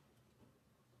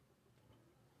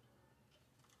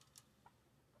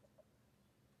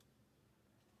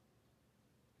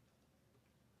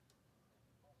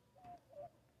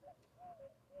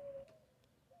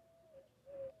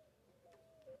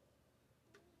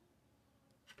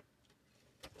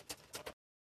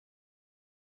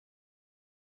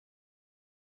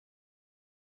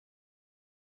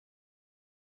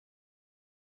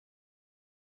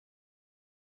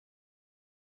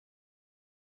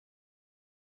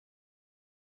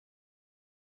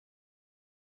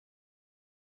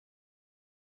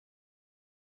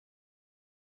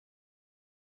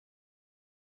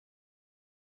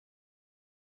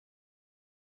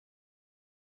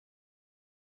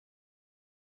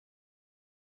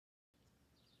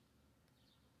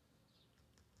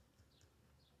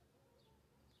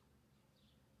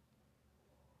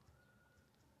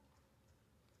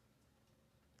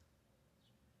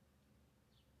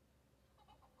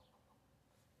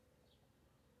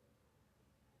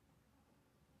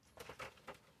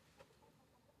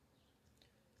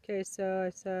 Okay, so I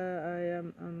saw I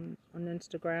am on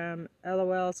Instagram.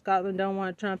 LOL, Scotland don't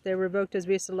want Trump. They revoked his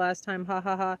visa last time. Ha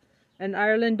ha ha. And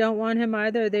Ireland don't want him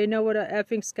either. They know what a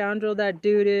effing scoundrel that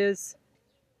dude is.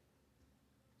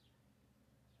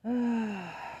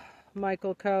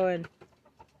 Michael Cohen.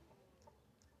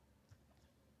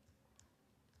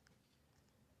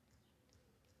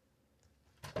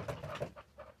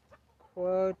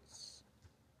 Quotes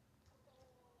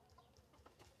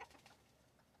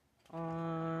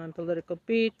on political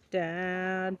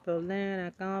beatdown.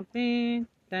 Political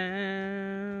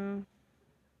beatdown.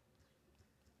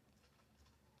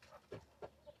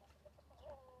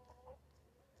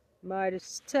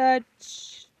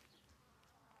 Meidastouch.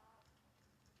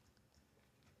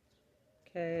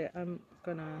 Okay, I'm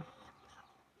gonna...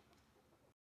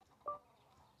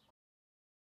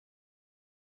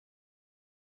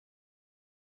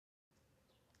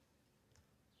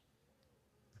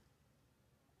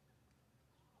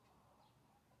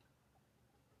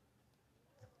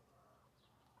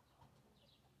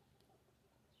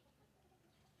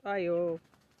 Ayo.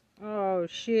 Oh,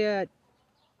 shit.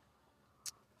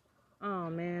 Oh,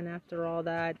 man, after all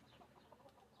that.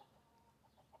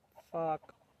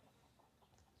 Fuck.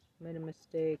 Made a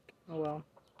mistake. Oh, well.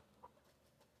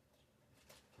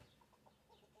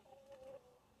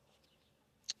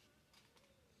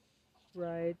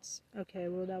 Right. Okay,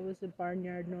 well, that was the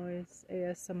barnyard noise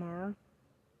ASMR.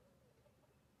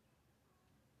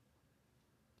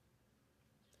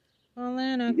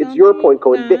 it's your point,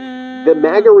 Cohen. The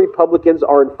MAGA Republicans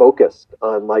aren't focused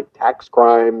on tax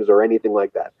crimes or anything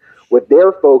like that. What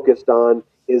they're focused on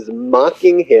is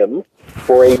mocking him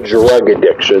for a drug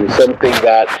addiction, something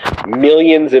that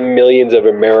millions and millions of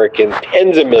Americans,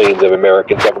 tens of millions of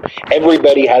Americans have.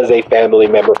 Everybody has a family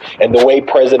member. And the way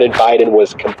President Biden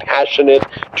was compassionate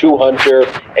to Hunter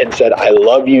and said, I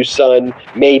love you, son,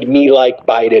 made me like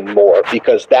Biden more,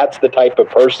 because that's the type of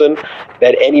person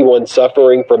that anyone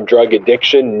suffering from drug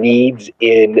addiction needs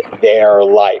in their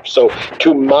life. So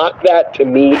to mock that, to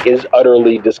me, is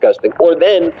utterly disgusting. Or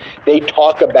then they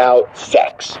talk about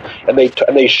sex, and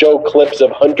they show clips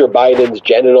of Hunter Biden's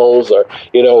genitals, or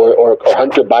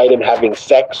Hunter Biden having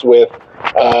sex with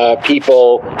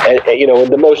people, and in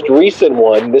the most recent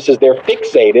one, they're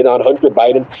fixated on Hunter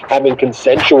Biden having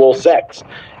consensual sex.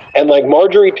 And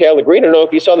Marjorie Taylor Greene, I don't know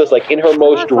if you saw this, in her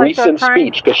most recent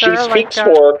speech, because she speaks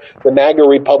for the MAGA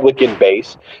Republican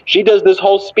base, she does this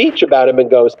whole speech about him and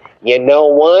goes, you know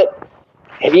what?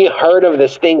 Have you heard of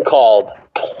this thing called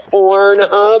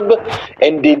Pornhub?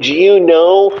 And did you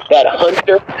know that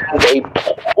Hunter has a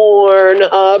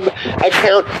Pornhub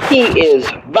account? He is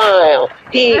vile.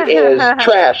 He is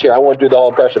trash. Here, I won't do the whole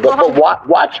impression, but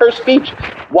watch her speech.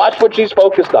 Watch what she's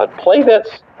focused on. Play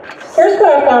this. Here's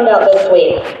what I found out this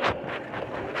week.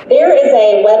 There is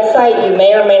a website, you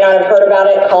may or may not have heard about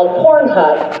it, called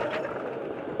Pornhub.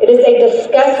 It is a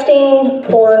disgusting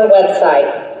porn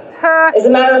website. As a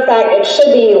matter of fact, it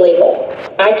should be illegal.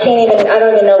 I don't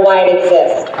even know why it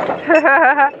exists.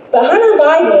 But Hunter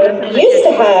Biden used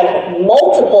to have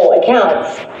multiple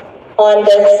accounts on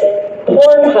this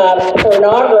Pornhub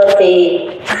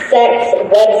pornography sex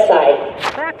website.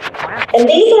 And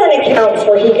these aren't accounts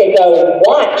where he could go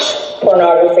watch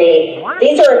pornography.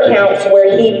 These are accounts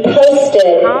where he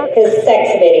posted his sex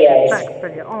videos,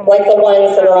 like the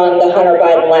ones that are on the Hunter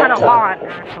Biden laptop.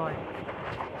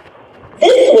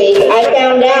 This week, I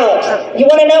found out, you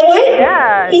want to know what?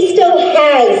 Yeah. He still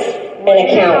has an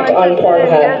account on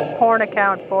Pornhub. Porn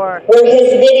account for where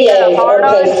his videos are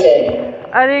posted.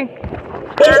 I think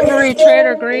Marjorie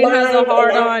Trader Green has a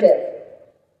hard on.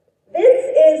 This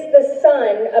is the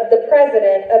son of the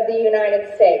President of the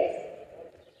United States.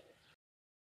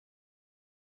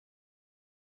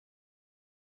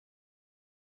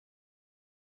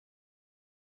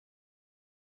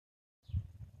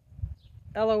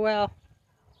 LOL.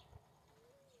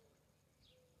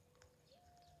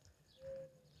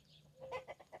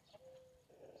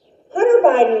 Hunter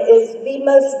Biden is the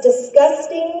most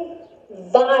disgusting,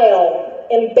 vile,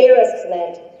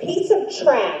 embarrassment, piece of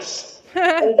trash.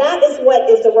 And that is what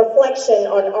is a reflection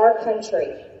on our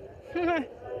country.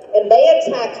 And they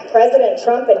attacked President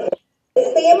Trump and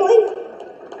his family.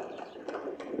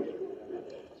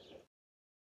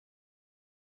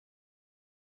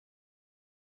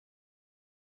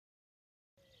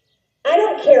 I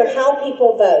don't care how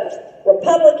people vote,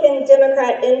 Republican,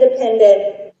 Democrat,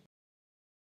 Independent.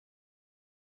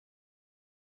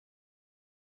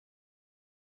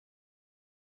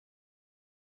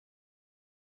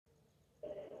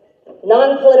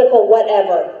 Non-political,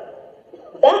 whatever.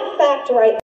 That fact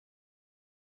right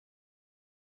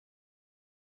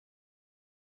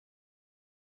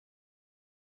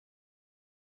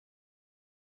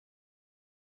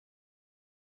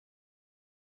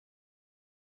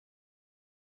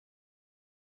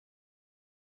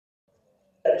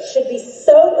should be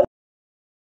so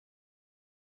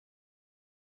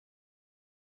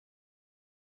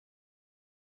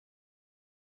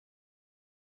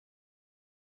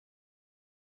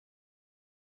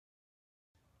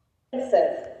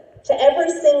offensive to every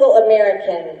single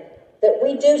American that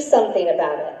we do something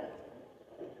about it.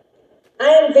 I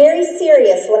am very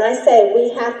serious when I say we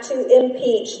have to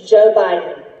impeach Joe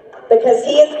Biden because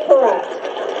he is corrupt.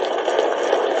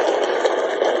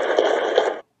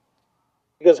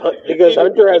 Because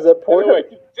Hunter has a point.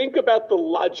 Think about the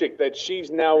logic that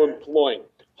she's now employing.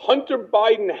 Hunter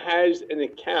Biden has an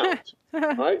account,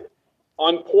 right,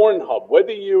 on Pornhub.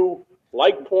 Whether you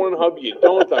like Pornhub, you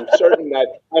don't. I'm certain that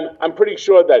I'm pretty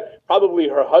sure that probably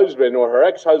her husband or her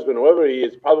ex-husband, whoever he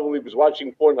is, probably was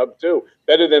watching Pornhub too,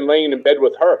 better than laying in bed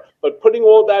with her. But putting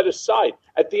all that aside,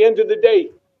 at the end of the day,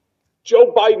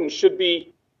 Joe Biden should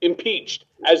be impeached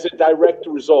as a direct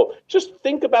result. Just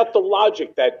think about the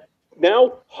logic that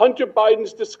now Hunter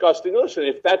Biden's disgusting. Listen,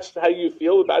 if that's how you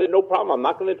feel about it, no problem. I'm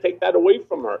not going to take that away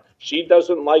from her. She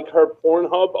doesn't like her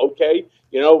Pornhub, okay?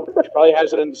 You know, she probably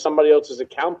has it in somebody else's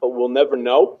account, but we'll never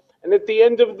know. And at the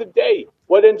end of the day,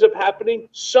 what ends up happening?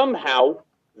 Somehow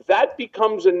that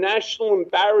becomes a national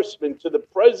embarrassment to the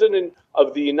President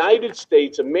of the United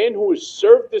States, a man who has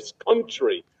served this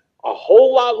country a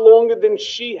whole lot longer than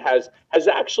she has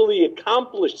actually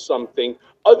accomplished something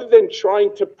other than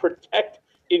trying to protect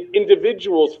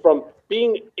individuals from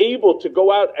being able to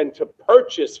go out and to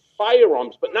purchase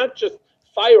firearms, but not just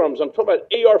firearms. I'm talking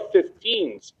about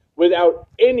AR-15s without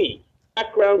any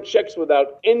background checks,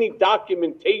 without any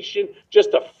documentation,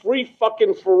 just a free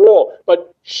fucking for all.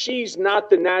 But she's not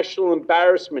the national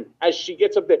embarrassment as she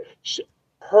gets up there.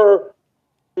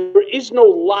 There is no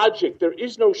logic. There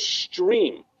is no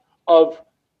stream of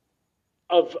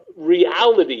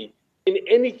reality in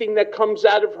anything that comes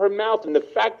out of her mouth. And the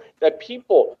fact that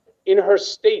people in her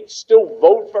state still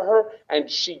vote for her and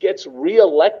she gets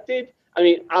reelected, I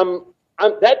mean,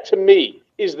 that to me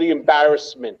is the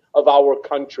embarrassment of our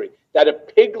country, that a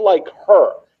pig like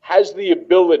her has the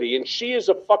ability, and she is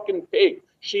a fucking pig.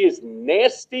 She is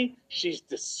nasty, she's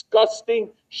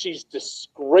disgusting, she's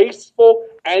disgraceful,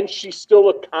 and she's still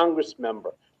a Congress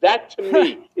member. That to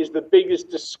me is the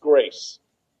biggest disgrace.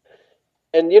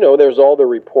 And, you know, there's all the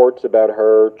reports about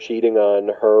her cheating on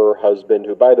her husband,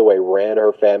 who, by the way, ran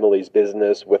her family's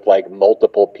business with, like,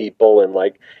 multiple people and,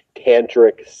 like,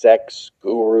 tantric sex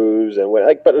gurus and what,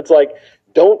 like, but it's like,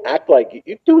 don't act like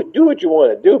you do what you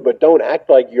want to do, but don't act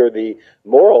like you're the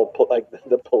moral, like,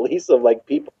 the police of, like,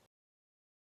 people.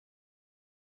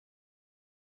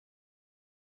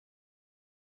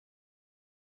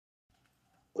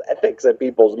 Ethics and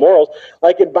people's morals.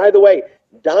 Like, and by the way,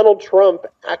 Donald Trump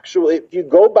actually, if you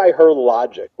go by her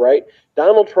logic, right?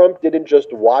 Donald Trump didn't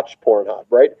just watch Pornhub,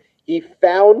 right? He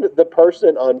found the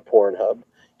person on Pornhub,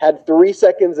 had 3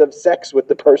 seconds of sex with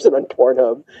the person on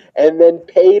Pornhub, and then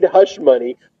paid hush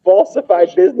money,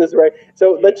 falsified business, right?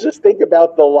 So let's just think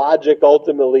about the logic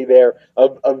ultimately there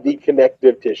of the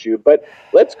connective tissue. But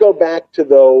let's go back to,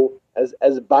 though, as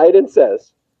Biden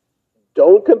says,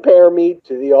 don't compare me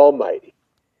to the almighty.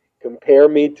 Compare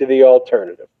me to the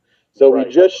alternative. So we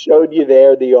just showed you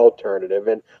there the alternative.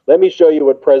 And let me show you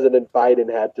what President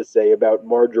Biden had to say about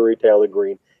Marjorie Taylor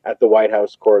Greene at the White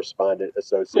House Correspondent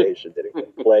Association. Did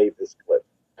he play this clip?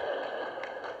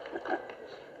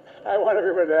 I want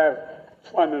everyone to have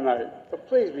fun tonight, but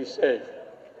please be safe.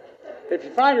 If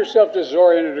you find yourself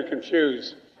disoriented or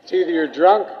confused, it's either you're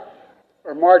drunk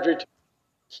or Marjorie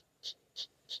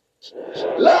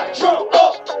Lock Trump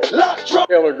up! Lock Trump!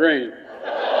 Taylor Greene.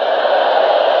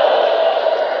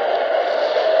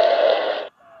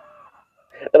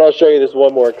 And I'll show you this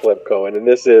one more clip, Cohen, and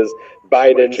this is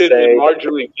Biden saying...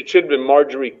 It should have been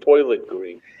Marjorie Toilet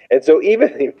Green. And so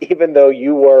even though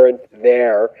you weren't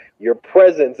there, your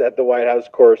presence at the White House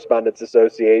Correspondents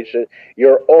Association,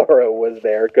 your aura was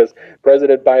there, because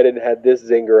President Biden had this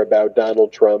zinger about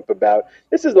Donald Trump, about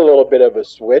this is a little bit of a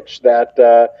switch that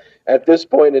at this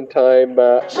point in time...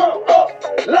 Trump up!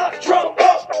 Lock Trump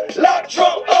up! Lock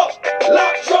Trump up!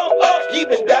 Lock Trump up!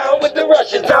 Keeping down with the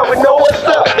Russians, now we know what's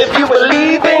up. If you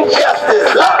believe in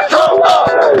justice, lock Trump up!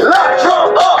 Lock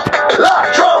Trump up!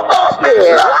 Lock Trump up!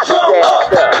 Lock Trump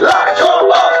up! Lock Trump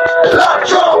up! Lock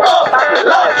Trump up!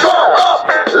 Lock Trump up!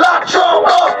 Lock Trump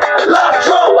up! Lock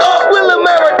Trump up! Will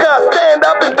America stand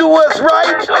up and do what's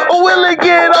right? Or will it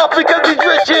get off because he's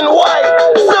rich and white?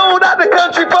 Sold out the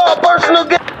country for a personal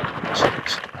gain.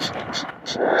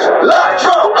 Lock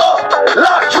Trump up!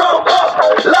 Lock Trump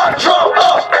up! Lock Trump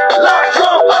up! Lock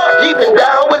Trump up! Keeping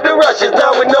down with the Russians,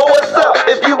 now we know what's up.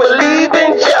 If you believe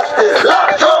in justice,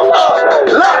 lock Trump up!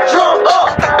 Lock Trump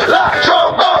up! Lock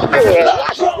Trump up!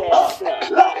 Lock Trump up!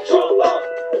 Lock Trump up!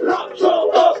 Lock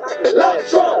Trump up! Lock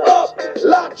Trump up!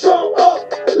 Lock Trump up!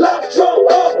 Lock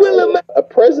Trump up! A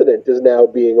president is now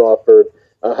being offered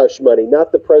hush money,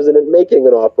 not the president making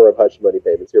an offer of hush money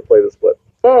payments. Here, play this clip.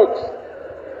 Folks,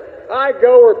 I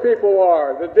go where people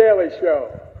are, The Daily Show.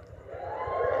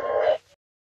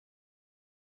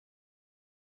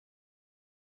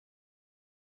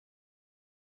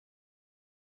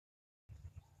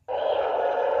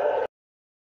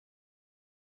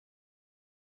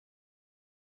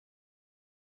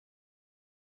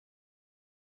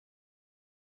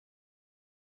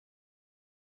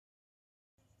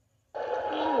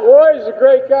 Roy's a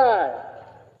great guy.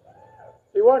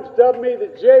 He once dubbed me the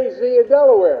Jay-Z of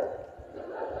Delaware.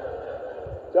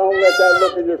 Don't let that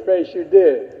look in your face, you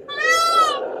did.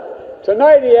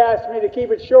 Tonight he asked me to keep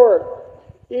it short.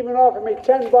 He even offered me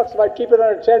 $10 if I'd keep it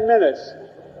under 10 minutes.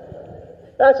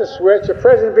 That's a switch, a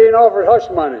president being offered hush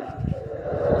money.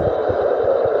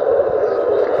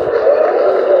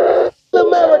 Will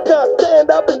America stand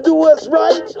up and do what's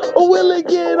right? Or will it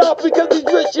get off because he's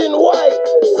rich and white?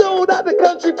 Sold out the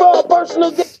country for a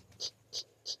personal gain.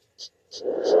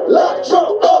 Lock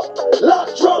Trump up!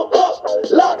 Lock Trump up!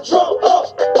 Lock Trump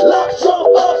up! Lock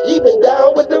Trump up! Keeping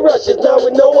down with the Russians, now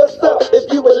we know what's up.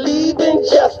 If you believe in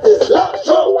justice, lock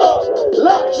Trump up!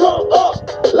 Lock Trump up!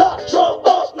 Lock Trump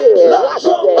up! Lock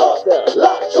Trump up!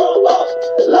 Lock Trump up!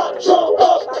 Lock Trump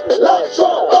up! Lock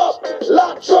Trump up!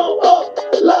 Lock Trump up!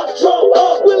 Lock Trump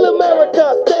up! Will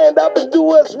America stand up and do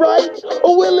what's right?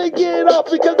 Or will it get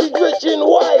off because he's rich and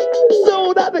white?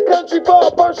 Sold out the country for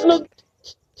a personal...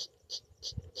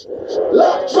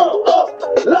 Lock Trump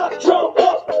up! Lock Trump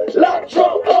up! Lock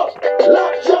Trump up!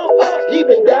 Lock Trump up!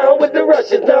 Keeping down with the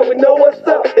Russians, now we know what's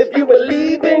up. If you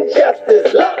believe in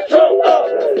justice, lock Trump up!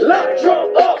 Lock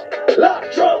Trump up!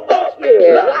 Lock Trump up!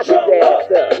 Lock Trump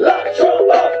up! Lock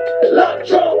Trump up! Lock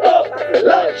Trump up!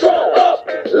 Lock Trump up!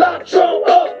 Lock Trump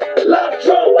up! Lock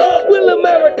Trump up! Will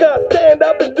America stand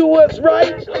up and do what's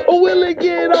right? Or will it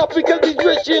get off because he's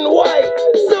rich and white?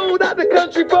 Sold out the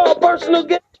country for a personal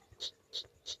gain.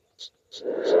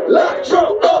 Lock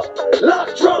Trump up!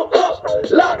 Lock Trump up!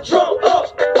 Lock Trump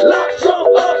up! Lock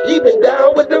Trump up! Keeping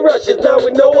down with the Russians, now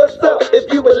we know what's up.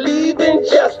 If you believe in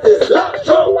justice, lock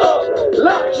Trump up!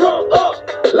 Lock Trump up!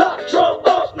 Lock Trump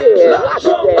up! Lock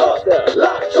Trump up!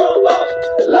 Lock Trump up!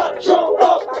 Lock Trump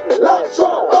up! Lock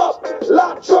Trump up!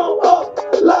 Lock Trump up!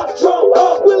 Lock Trump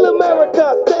up! Will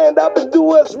America stand up and do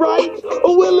what's right?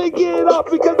 Or will it get off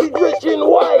because he's rich and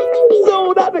white?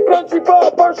 Sold out the country for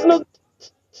a personal...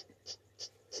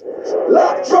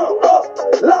 Lock Trump up!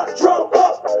 Lock Trump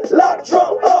up! Lock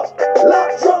Trump up!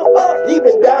 Lock Trump up!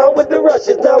 Keeping down with the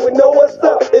Russians, now we know what's up.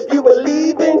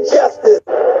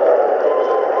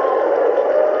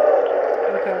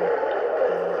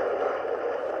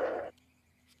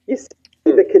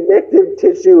 connective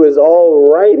tissue is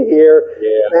all right here.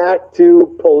 Yeah. Back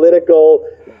to political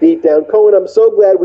beatdown. Cohen, I'm so glad